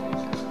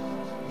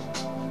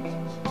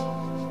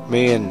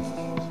 me and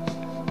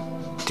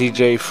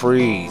DJ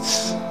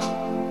Freeze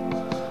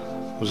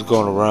was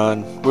going to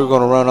run. We were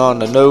going to run on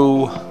the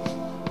No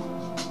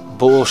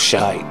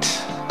Bullshit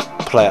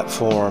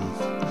platform.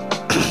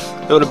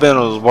 It would have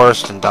been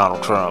worse than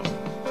Donald Trump.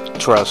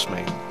 Trust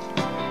me.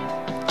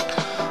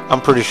 I'm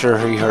pretty sure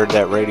he heard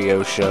that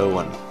radio show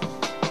and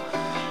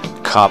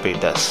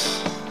copied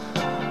us,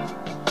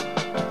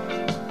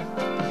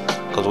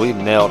 because we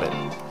nailed it.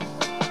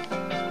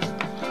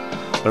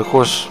 But of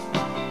course,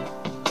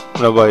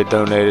 nobody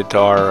donated to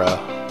our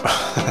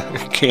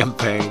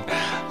campaign,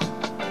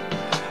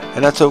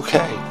 and that's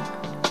okay.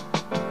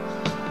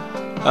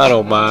 I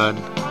don't mind.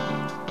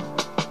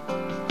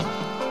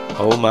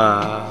 Oh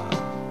my,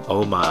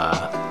 oh my.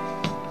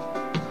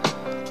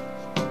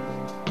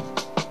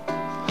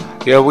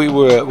 Yeah, we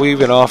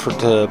even offered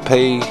to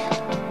pay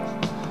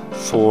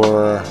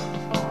for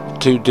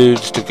two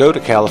dudes to go to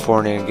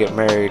California and get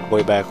married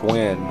way back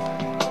when,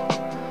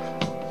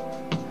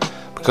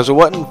 because it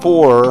wasn't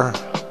for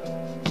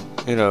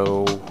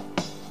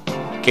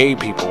gay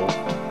people.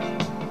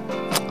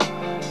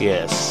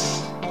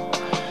 Yes,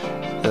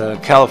 the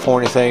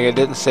California thing, it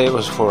didn't say it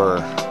was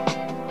for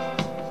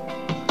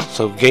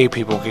so gay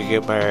people could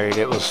get married.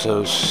 It was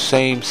so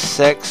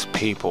same-sex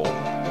people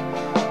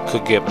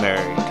could get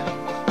married.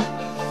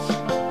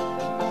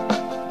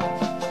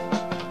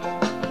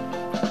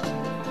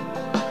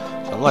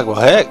 I'm like, well,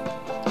 heck,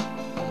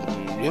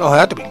 you don't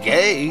have to be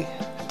gay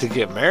to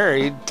get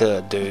married to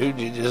a dude.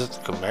 You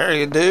just can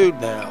marry a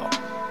dude now.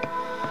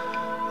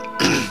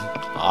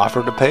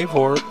 Offered to pay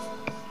for it.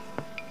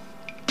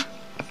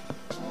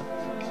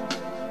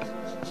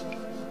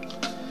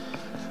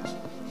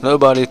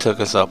 Nobody took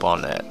us up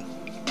on that.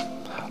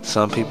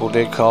 Some people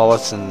did call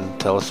us and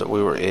tell us that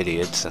we were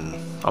idiots, and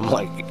I'm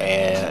like,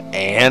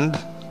 and?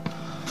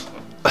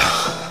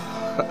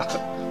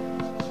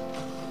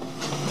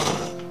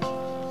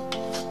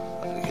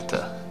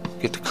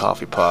 Get the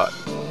coffee pot.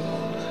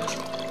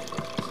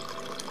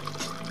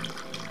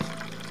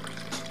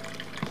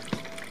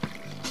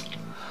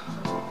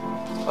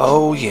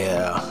 Oh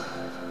yeah.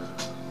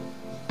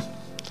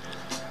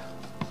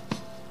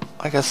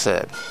 Like I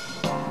said,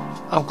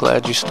 I'm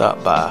glad you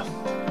stopped by.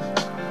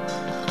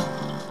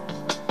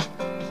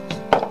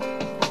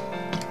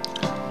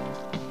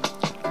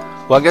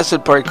 Well, I guess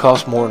it'd probably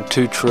cost more than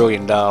 $2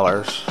 trillion.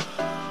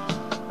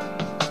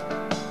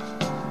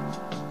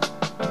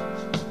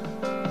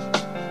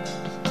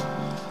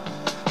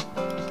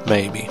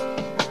 Maybe.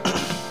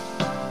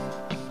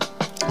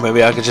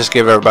 Maybe I could just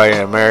give everybody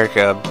in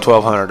America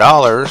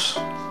 $1,200,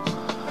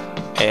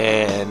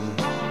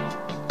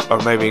 or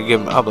maybe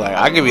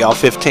I'll give y'all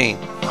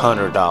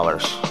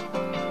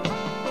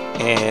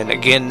 $1,500, and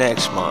again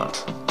next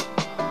month.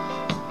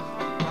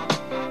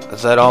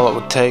 Is that all it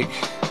would take?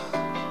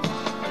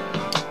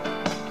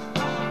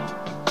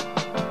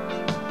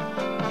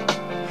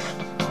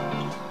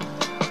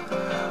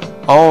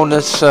 Oh, and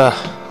it's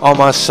all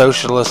my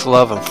socialist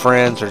loving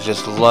friends are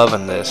just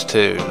loving this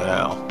too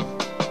now.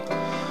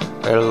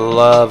 They're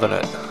loving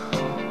it.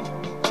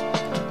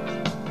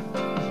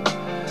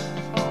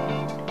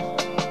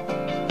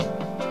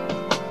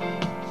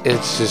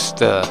 It's just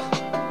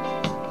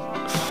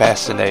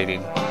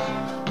fascinating.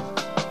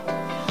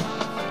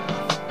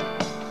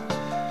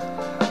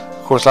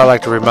 Of course, I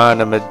like to remind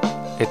them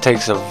it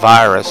takes a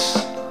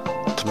virus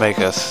to make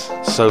us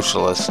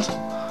socialist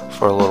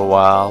for a little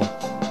while.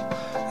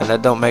 And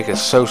that don't make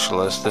us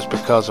socialist. It's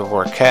because of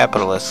we're a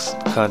capitalist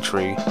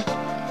country.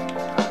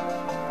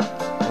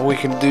 We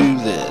can do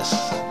this.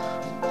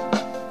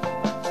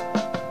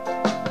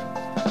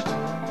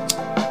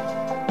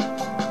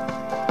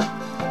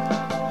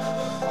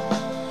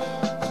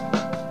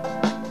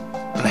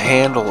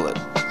 handle it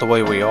the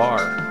way we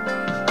are.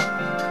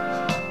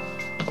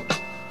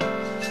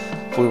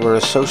 If we were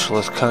a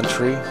socialist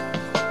country,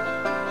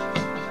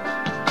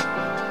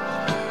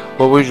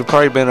 well, we'd have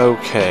probably been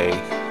okay,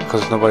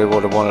 because nobody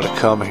would have wanted to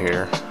come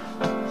here.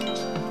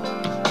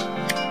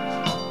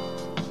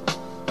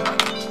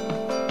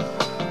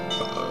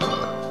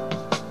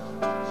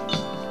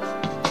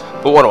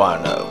 But what do I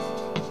know?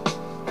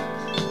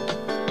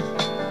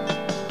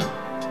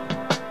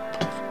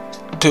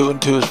 2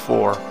 and 2 is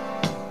 4.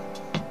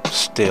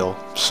 Still,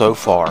 so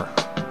far.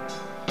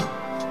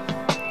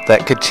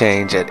 That could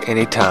change at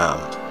any time.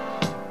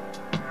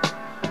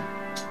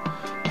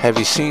 Have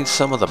you seen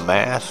some of the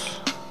math?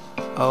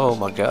 Oh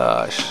my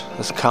gosh.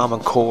 This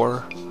Common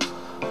Core.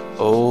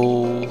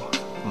 Oh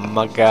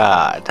my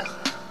God.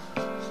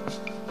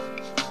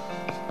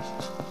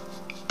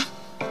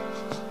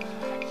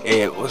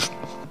 It was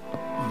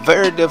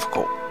very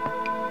difficult.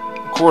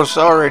 Of course,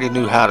 I already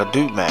knew how to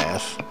do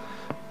math,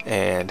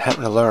 and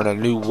having to learn a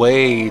new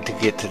way to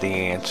get to the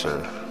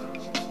answer.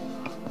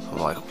 I'm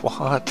like,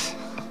 what?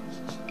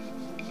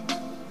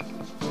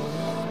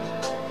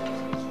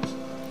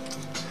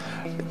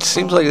 It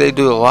seems like they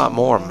do a lot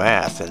more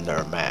math in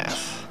their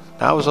math.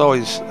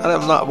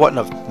 Wasn't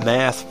a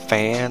math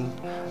fan.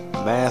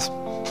 Math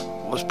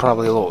was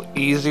probably a little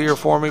easier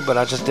for me, but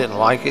I just didn't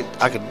like it.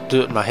 I could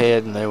do it in my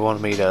head, and they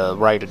wanted me to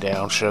write it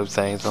down, show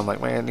things. I'm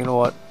like, man, you know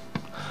what?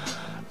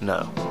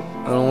 No,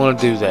 I don't want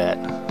to do that.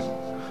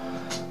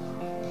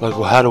 Like,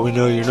 well, how do we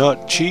know you're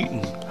not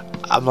cheating?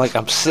 I'm like,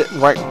 I'm sitting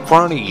right in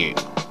front of you.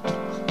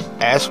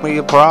 Ask me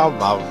a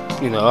problem.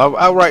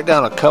 I'll write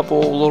down a couple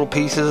little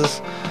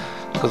pieces,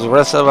 because the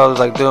rest of it I was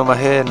like doing in my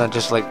head, and I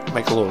just like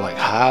make a little like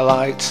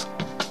highlights.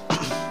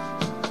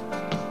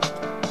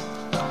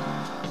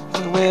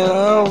 Man,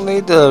 I don't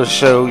need to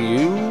show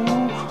you.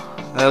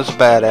 That was a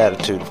bad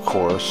attitude, of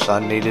course. I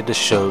needed to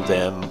show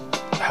them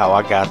how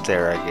I got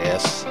there, I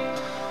guess.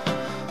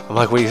 I'm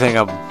like, what do you think?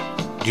 I'm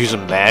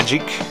using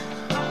magic?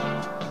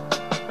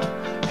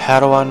 How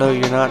do I know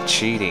you're not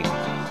cheating?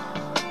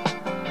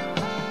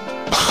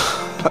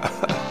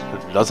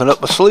 Nothing up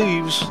my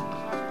sleeves.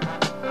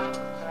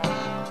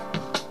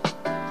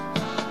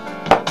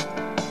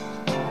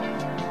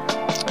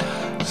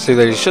 See,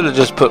 they should have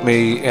just put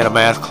me in a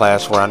math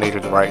class where I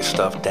needed to write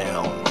stuff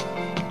down.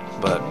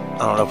 But I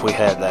don't know if we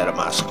had that at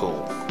my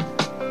school.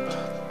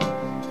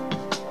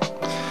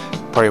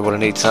 Probably would have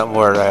needed something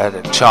where I had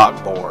a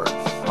chalkboard.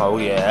 Oh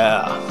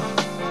yeah.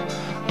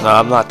 No,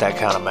 I'm not that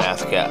kind of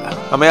math guy.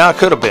 I mean, I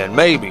could have been,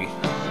 maybe.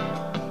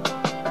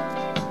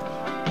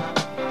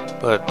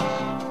 But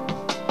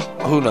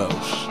who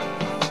knows?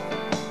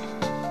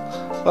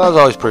 Well, I was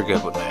always pretty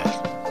good with math.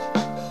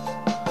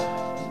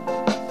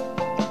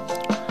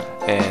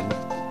 And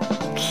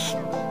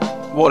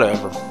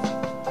whatever.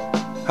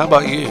 How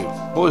about you?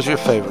 What was your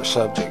favorite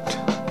subject?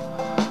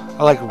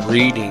 I like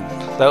reading.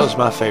 That was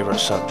my favorite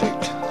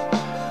subject.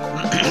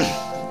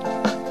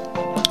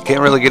 Can't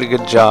really get a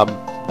good job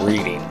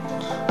reading.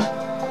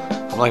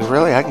 I'm like,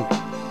 really? I can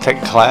take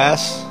a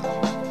class?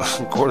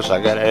 Of course, I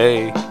got an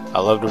A.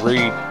 I love to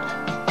read.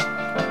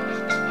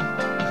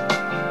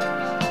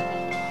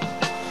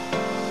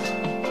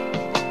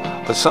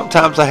 But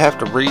sometimes I have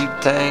to read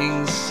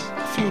things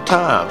a few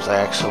times,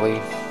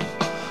 actually.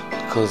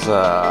 Because,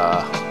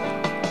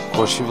 of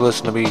course, you've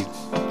listened to me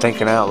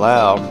thinking out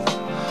loud.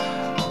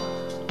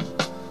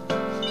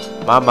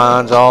 My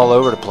mind's all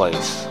over the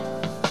place.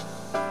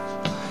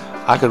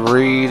 I could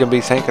read and be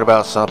thinking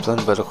about something,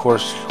 but of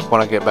course,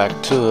 when I get back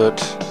to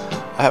it,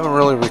 I haven't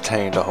really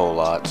retained a whole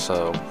lot,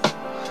 so.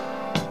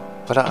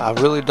 But I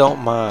really don't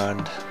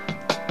mind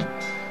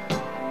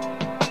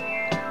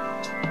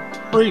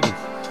reading.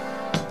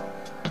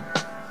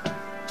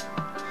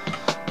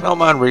 I don't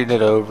mind reading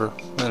it over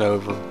and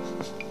over.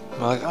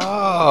 I'm like,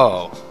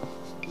 oh.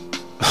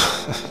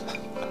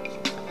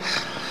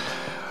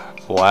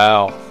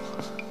 Wow.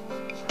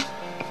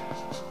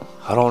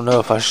 I don't know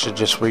if I should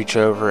just reach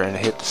over and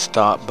hit the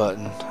stop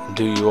button and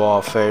do you all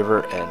a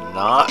favor and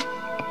not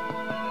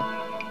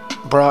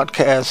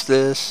broadcast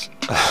this.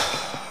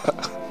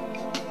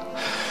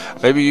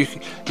 Maybe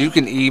you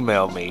can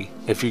email me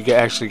if you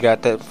actually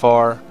got that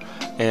far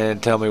and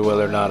tell me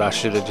whether or not I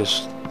should have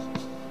just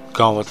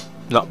gone with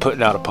not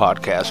putting out a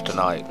podcast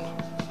tonight.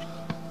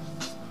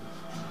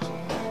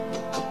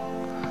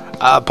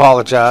 I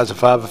apologize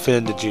if I've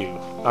offended you.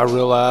 I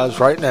realize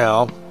right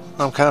now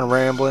I'm kind of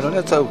rambling, and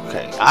it's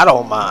okay. I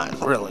don't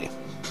mind, really.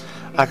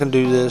 I can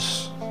do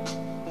this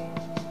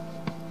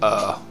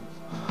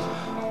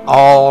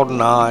all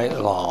night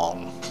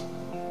long.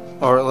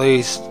 Or at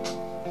least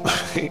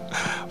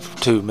for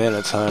 2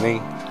 minutes,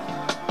 honey.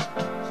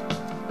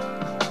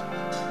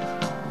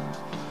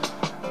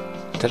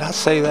 Did I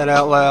say that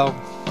out loud?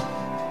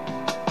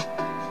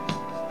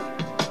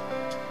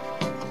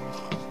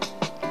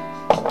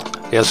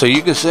 Yeah, so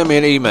you can send me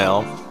an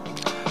email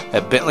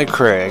at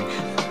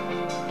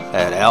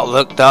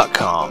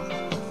bentleycraig@outlook.com.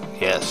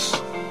 Yes.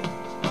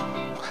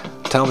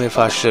 Tell me if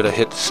I should have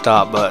hit the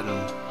stop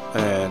button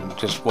and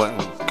just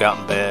went and got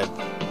in bed.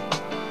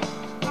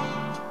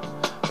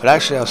 But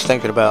actually, I was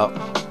thinking about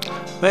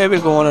maybe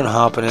going and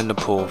hopping in the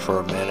pool for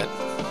a minute.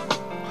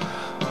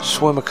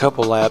 Swim a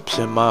couple laps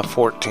in my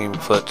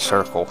 14-foot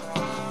circle.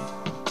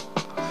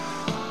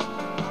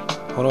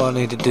 What do I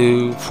need to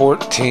do?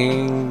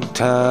 14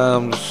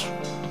 times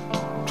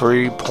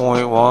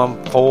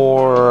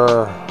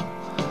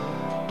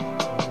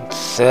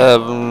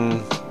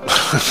 3.14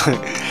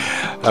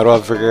 How do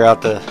I figure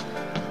out the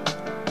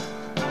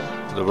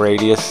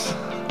radius?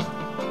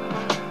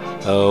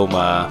 Oh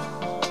my,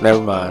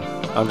 never mind.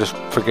 I'm just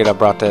forget I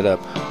brought that up,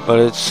 but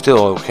it's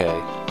still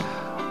okay.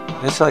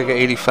 It's like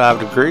 85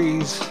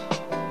 degrees.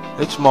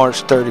 It's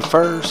March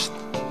 31st,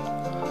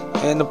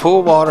 and the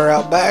pool water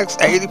out back's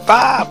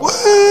 85.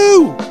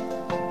 Woo!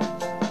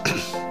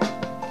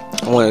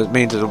 Well, it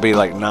means it'll be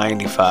like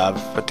 95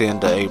 at the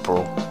end of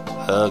April.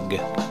 Ugh.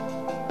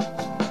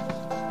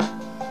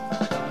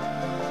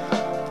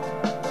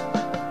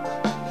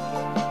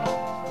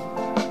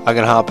 I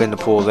can hop in the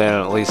pool then,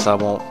 and at least I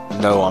won't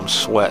know I'm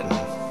sweating.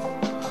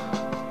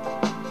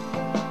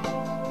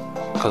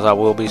 Because I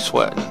will be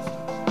sweating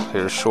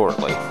here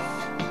shortly.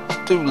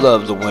 I do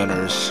love the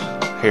winters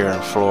here in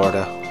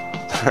Florida.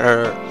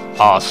 They're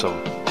awesome.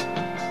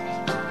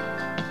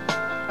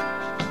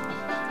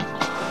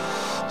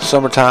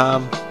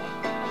 Summertime,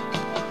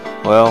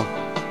 well,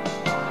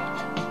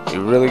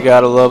 you really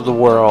gotta love the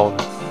world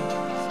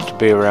to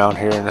be around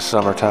here in the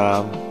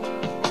summertime.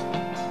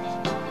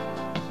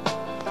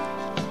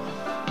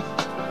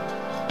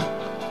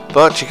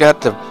 But you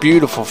got the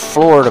beautiful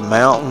Florida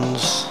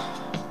mountains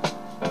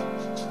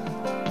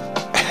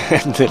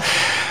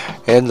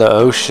and the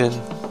ocean,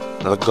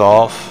 the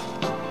Gulf.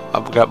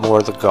 I've got more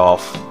of the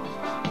Gulf,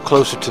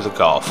 closer to the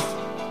Gulf.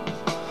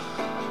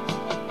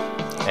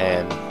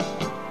 And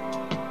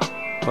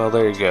well,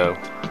 there you go.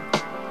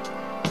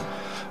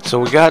 So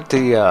we got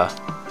the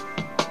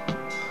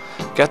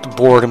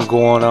boredom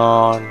going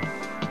on.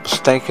 Was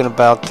thinking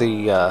about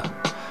the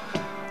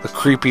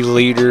creepy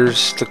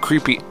leaders, the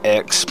creepy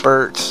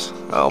experts.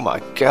 Oh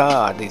my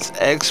God, these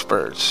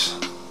experts.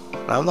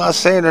 I'm not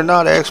saying they're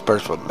not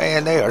experts, but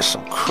man, they are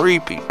some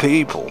creepy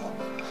people.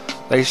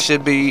 They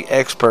should be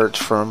experts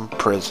from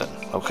prison,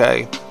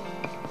 okay?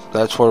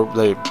 That's where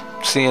they,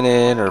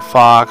 CNN or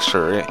Fox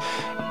or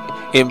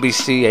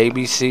NBC,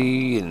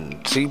 ABC,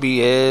 and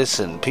CBS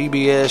and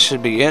PBS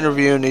should be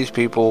interviewing these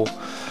people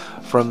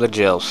from the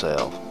jail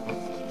cell.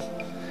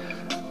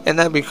 And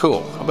that'd be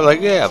cool. I'd be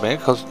like, yeah, man,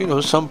 because, you know,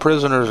 some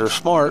prisoners are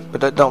smart,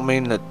 but that don't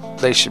mean that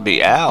they should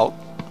be out.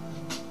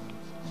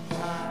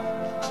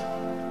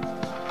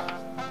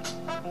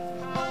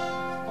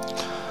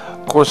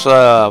 Of course,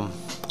 I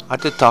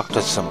did talk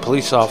to some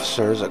police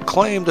officers that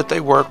claimed that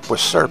they worked with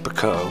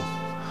Serpico,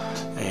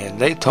 and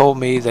they told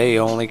me they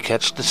only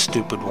catch the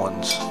stupid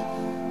ones.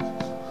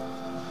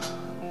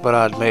 But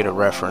I'd made a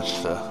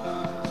reference to,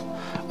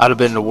 I'd have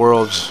been the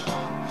world's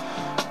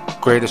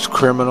greatest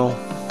criminal,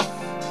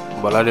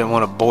 but I didn't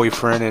want a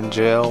boyfriend in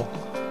jail.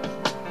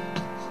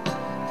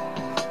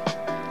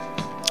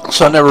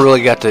 So I never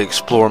really got to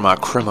explore my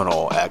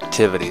criminal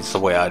activities the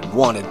way I'd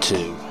wanted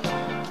to.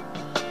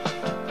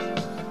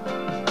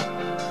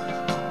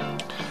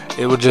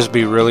 It would just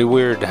be really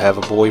weird to have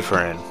a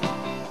boyfriend.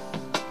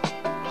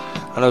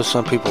 I know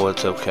some people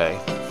it's okay,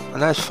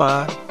 and that's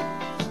fine.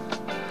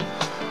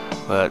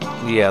 But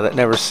yeah, that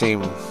never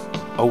seemed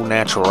au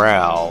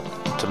natural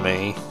to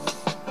me.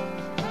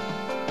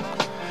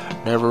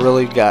 Never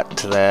really got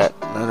to that,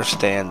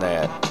 understand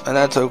that, and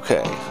that's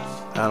okay.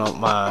 I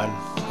don't mind.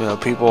 You know,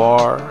 people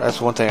are,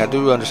 that's one thing I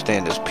do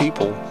understand is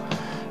people,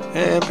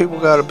 and people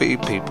gotta be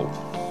people.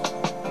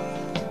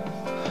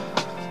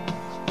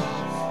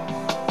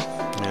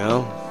 You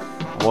know,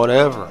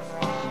 whatever.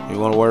 You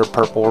wanna wear a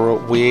purple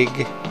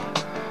wig?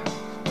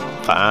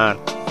 Fine.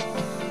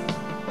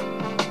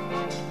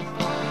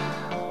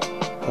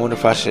 I wonder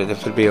if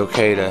it'd be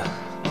okay to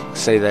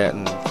say that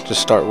and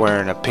just start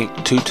wearing a pink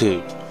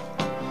tutu.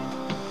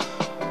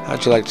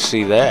 How'd you like to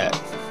see that?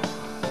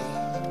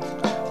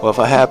 Well, if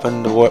I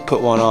happen to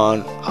put one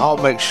on, I'll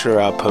make sure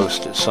I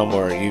post it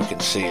somewhere you can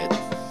see it.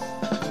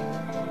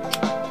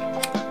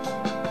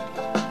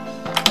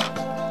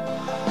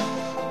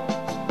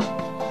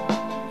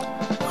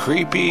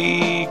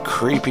 Creepy,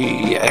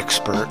 creepy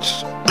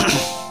experts.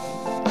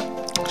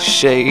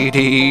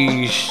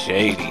 Shady,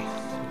 shady.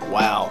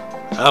 Wow.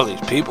 How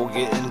these people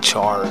get in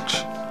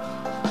charge?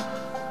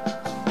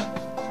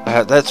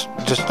 That's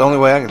just the only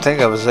way I can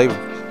think of is they've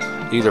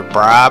either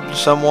bribed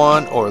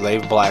someone or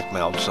they've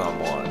blackmailed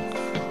someone.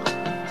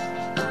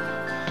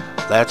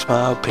 That's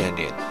my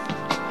opinion.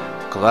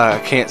 Because I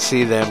can't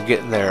see them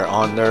getting there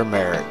on their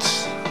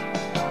merits.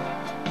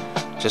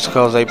 Just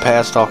because they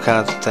passed all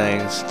kinds of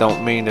things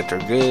don't mean that they're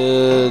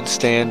good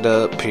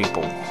stand-up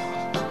people.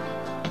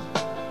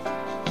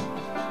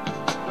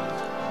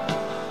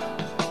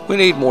 We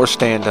need more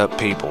stand-up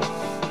people.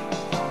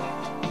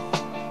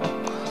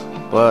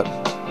 But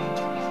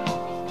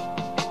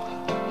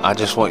I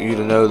just want you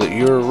to know that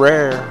you're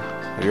rare.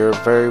 You're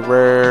very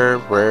rare,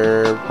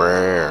 rare,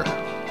 rare.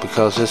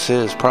 Because this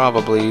is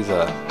probably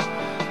the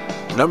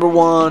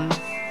 #1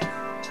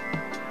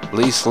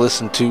 least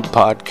listened to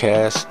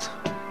podcast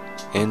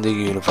in the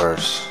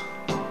universe.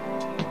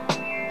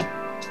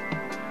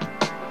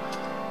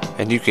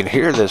 And you can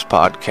hear this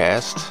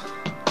podcast,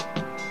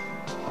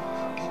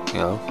 you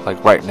know,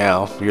 like right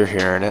now, you're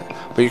hearing it,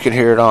 but you can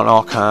hear it on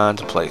all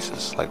kinds of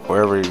places, like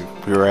wherever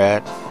you're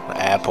at,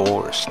 Apple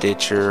or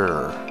Stitcher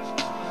or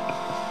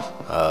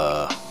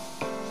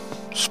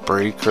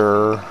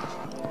Spreaker.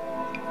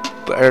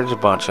 But there's a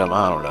bunch of them,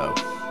 I don't know.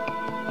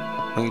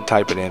 You can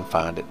type it in,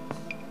 find it.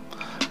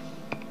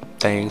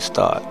 Things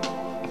Thought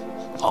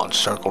on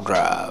Circle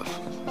Drive.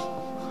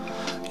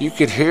 You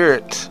could hear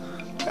it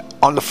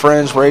on the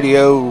Friends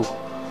Radio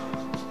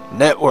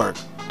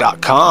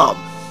Network.com.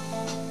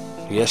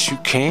 Yes, you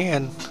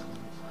can.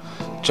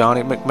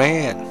 Johnny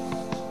McMahon.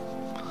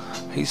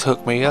 He's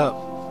hooked me up.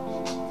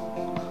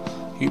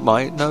 You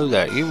might know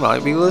that. You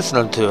might be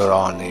listening to it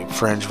on the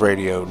Friends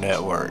Radio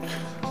Network.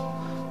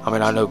 I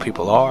mean, I know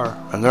people are,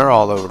 and they're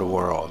all over the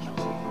world.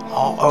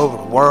 All over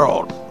the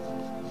world.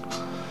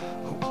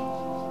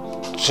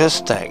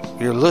 Just think,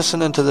 you're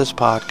listening to this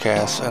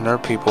podcast, and there are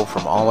people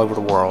from all over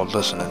the world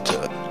listening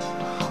to it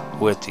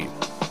with you.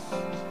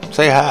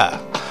 Say hi.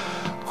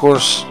 Of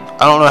course,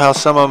 I don't know how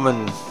some of them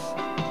in,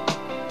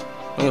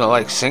 you know,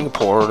 like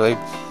Singapore, they,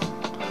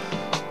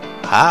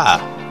 hi,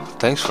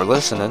 thanks for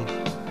listening.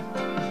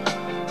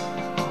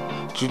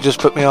 You just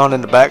put me on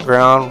in the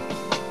background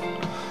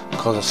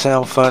because it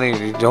sounds funny.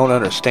 You don't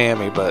understand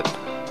me, but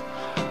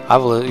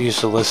I've used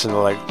to listen to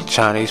like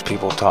Chinese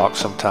people talk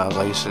sometimes.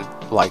 I used to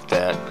like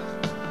that.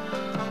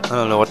 I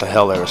don't know what the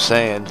hell they were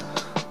saying,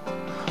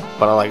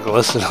 but I like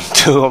listening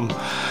to them.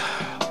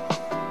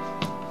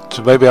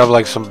 So maybe I'm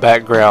like some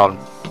background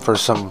for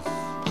some,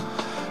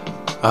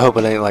 I hope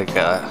it ain't like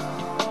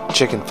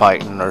chicken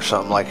fighting or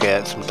something like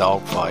that, some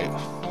dog fight.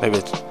 Maybe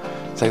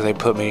it's like they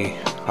put me,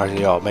 are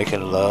y'all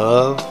making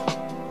love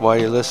while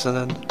you're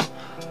listening?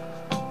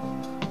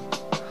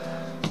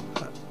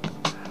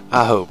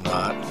 I hope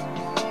not.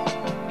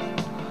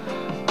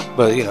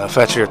 But, you know, if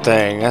that's your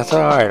thing, that's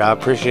alright. I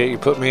appreciate you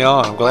putting me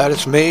on. I'm glad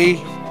it's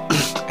me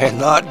and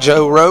not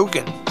Joe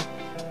Rogan.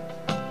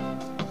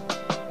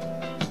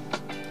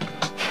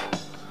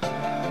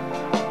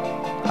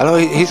 I know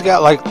he's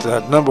got like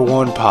the number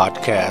one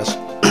podcast,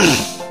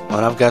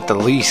 and I've got the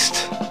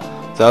least,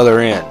 the other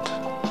end.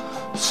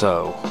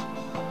 So,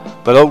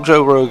 but old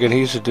Joe Rogan, he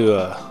used to do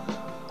a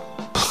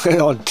play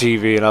on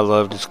TV, and I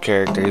loved his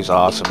character. He's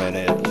awesome in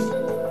it.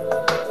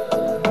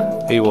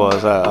 He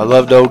was. I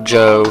loved old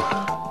Joe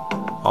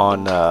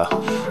on,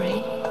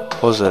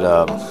 what was it,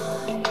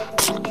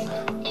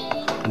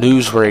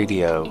 News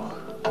Radio.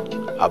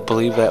 I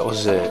believe that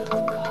was it.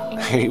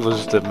 He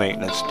was the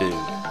maintenance dude.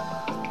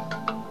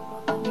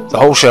 The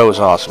whole show was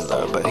awesome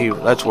though, but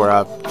that's where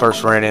I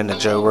first ran into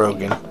Joe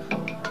Rogan.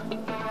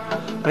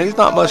 And he's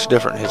not much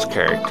different in his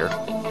character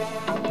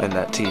in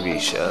that TV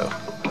show.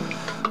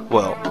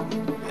 Well,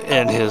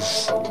 and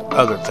his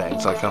other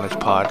things, like on his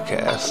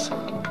podcast.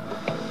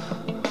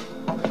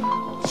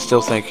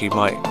 Still think he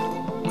might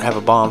have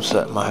a bomb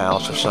set in my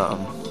house or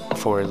something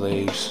before he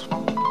leaves.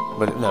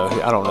 But no,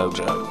 I don't know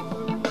Joe.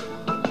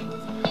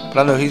 But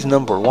I know he's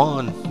number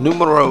one,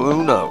 numero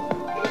uno.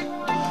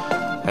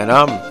 And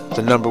I'm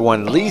the number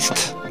one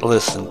least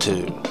listened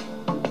to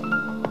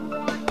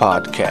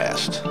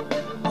podcast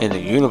in the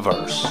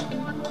universe.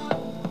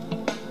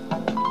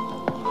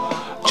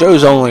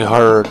 Joe's only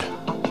heard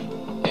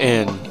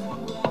in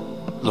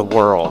the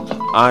world.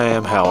 I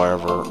am,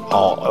 however,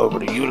 all over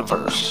the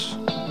universe.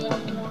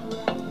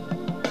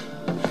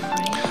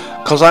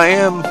 Because I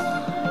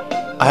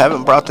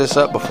haven't brought this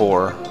up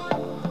before,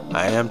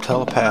 I am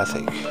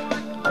telepathic.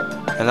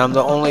 And I'm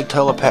the only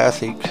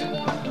telepathic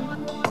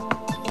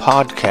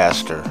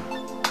podcaster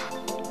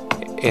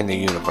in the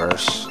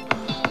universe.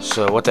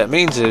 So what that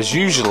means is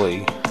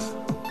usually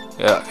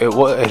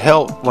it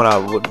helped when I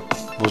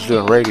was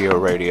doing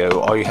radio.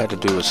 All you had to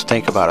do was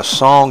think about a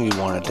song you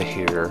wanted to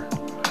hear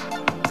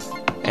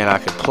and I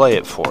could play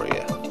it for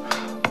you.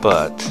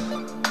 But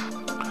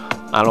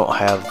I don't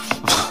have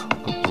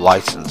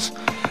license.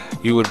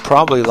 You would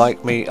probably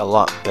like me a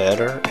lot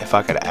better if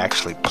I could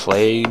actually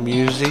play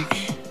music,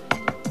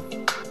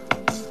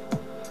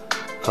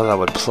 because I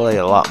would play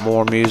a lot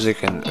more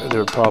music, and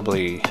there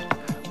probably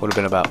would have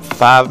been about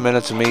 5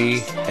 minutes of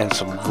me and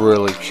some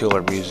really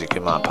killer music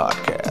in my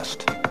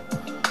podcast.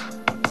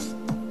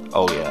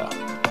 Oh yeah.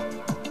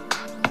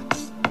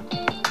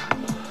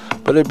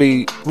 But it'd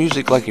be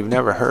music like you've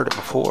never heard it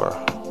before,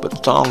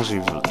 but songs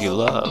you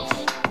love.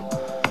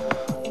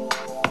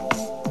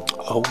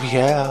 Oh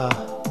yeah.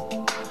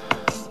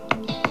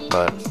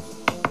 But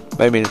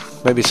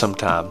maybe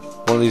sometime,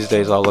 one of these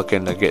days, I'll look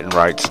into getting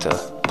rights to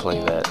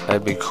play that.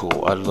 That'd be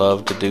cool. I'd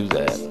love to do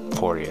that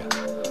for you.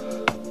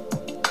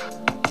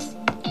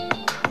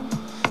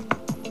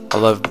 I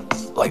love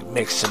like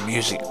mixing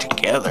music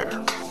together.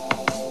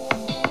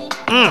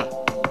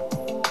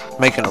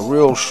 Making a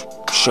real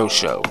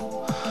show.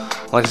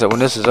 Like I said, when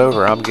this is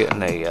over, I'm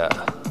getting a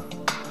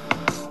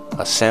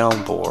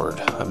soundboard,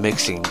 a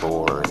mixing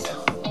board.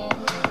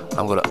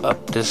 I'm gonna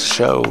up this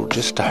show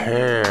just a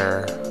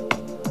hair.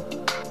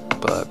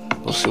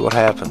 we'll see what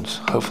happens.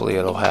 Hopefully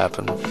it'll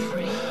happen.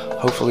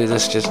 Hopefully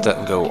this just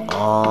doesn't go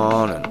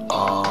on and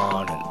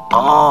on and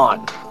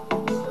on.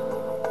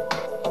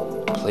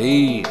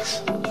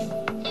 Please.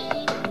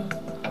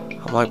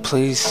 I'm like,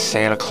 please,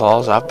 Santa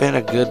Claus, I've been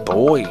a good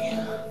boy.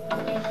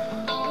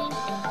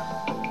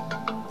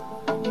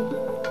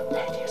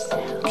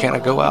 Can't I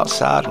go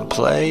outside and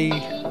play? I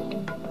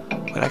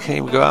mean, I can't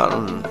even go out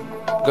and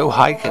go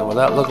hiking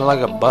without looking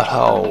like a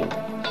butthole.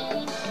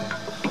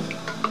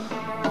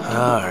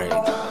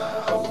 Alright.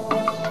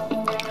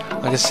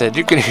 Like I said,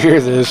 you can hear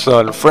this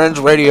on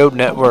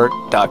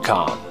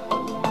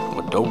friendsradionetwork.com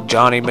with old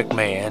Johnny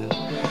McMahon.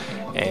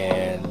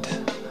 And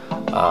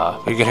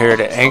you can hear it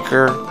at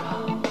anchor.fm.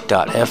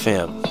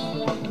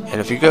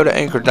 And if you go to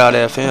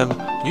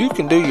anchor.fm, you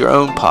can do your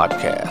own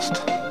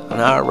podcast.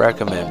 And I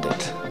recommend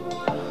it.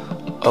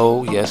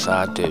 Oh, yes,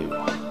 I do.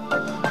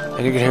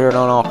 And you can hear it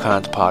on all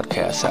kinds of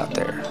podcasts out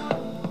there.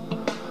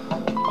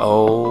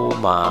 Oh,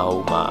 my,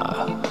 oh,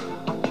 my.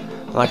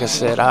 Like I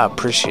said, I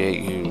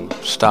appreciate you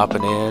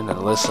stopping in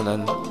and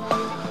listening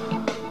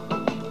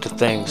to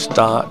Things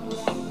Thought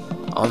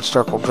on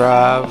Circle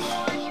Drive.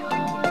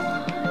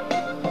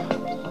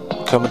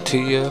 Coming to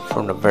you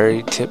from the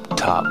very tip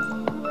top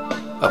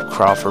of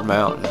Crawford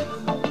Mountain.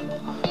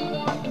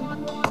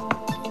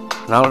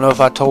 And I don't know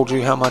if I told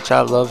you how much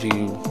I love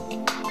you,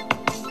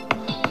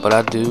 but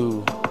I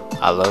do.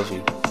 I love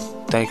you.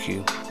 Thank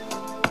you.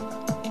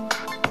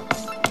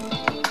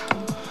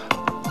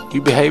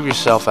 You behave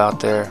yourself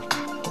out there.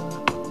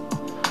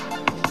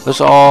 Let's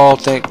all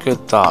think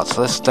good thoughts.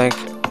 Let's think,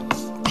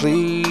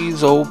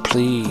 please, oh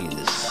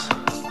please,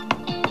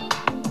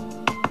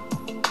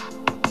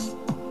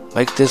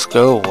 make this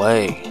go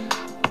away.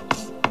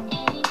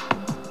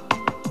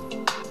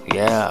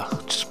 Yeah,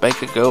 just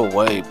make it go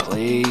away,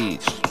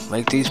 please.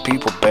 Make these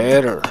people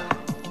better.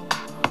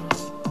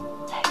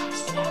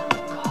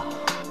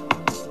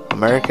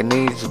 America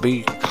needs to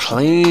be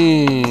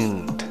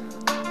cleaned.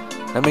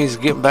 That means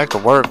getting back to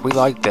work. We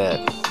like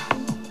that.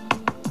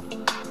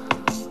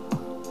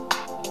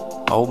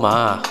 Oh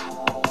my.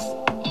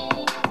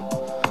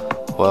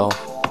 Well,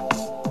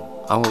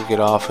 I'm gonna get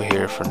off of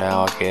here for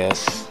now, I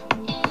guess.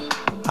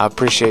 I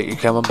appreciate you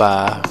coming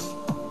by.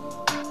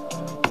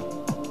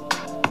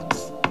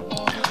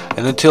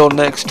 And until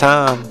next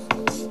time,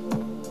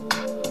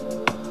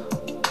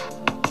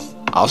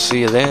 I'll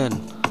see you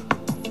then.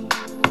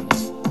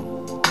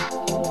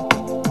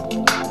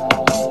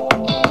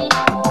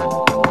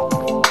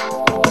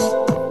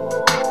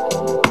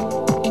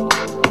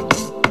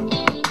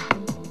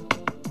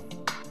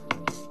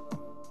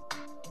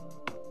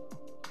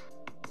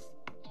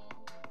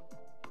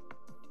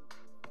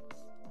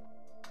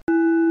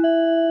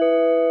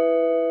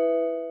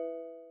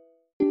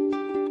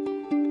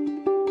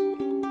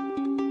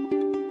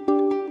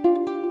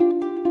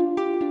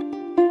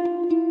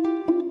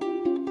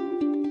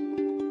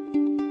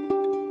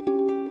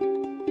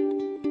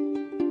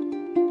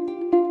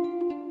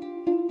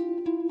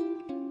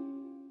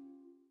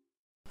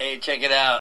 Hey, check it out.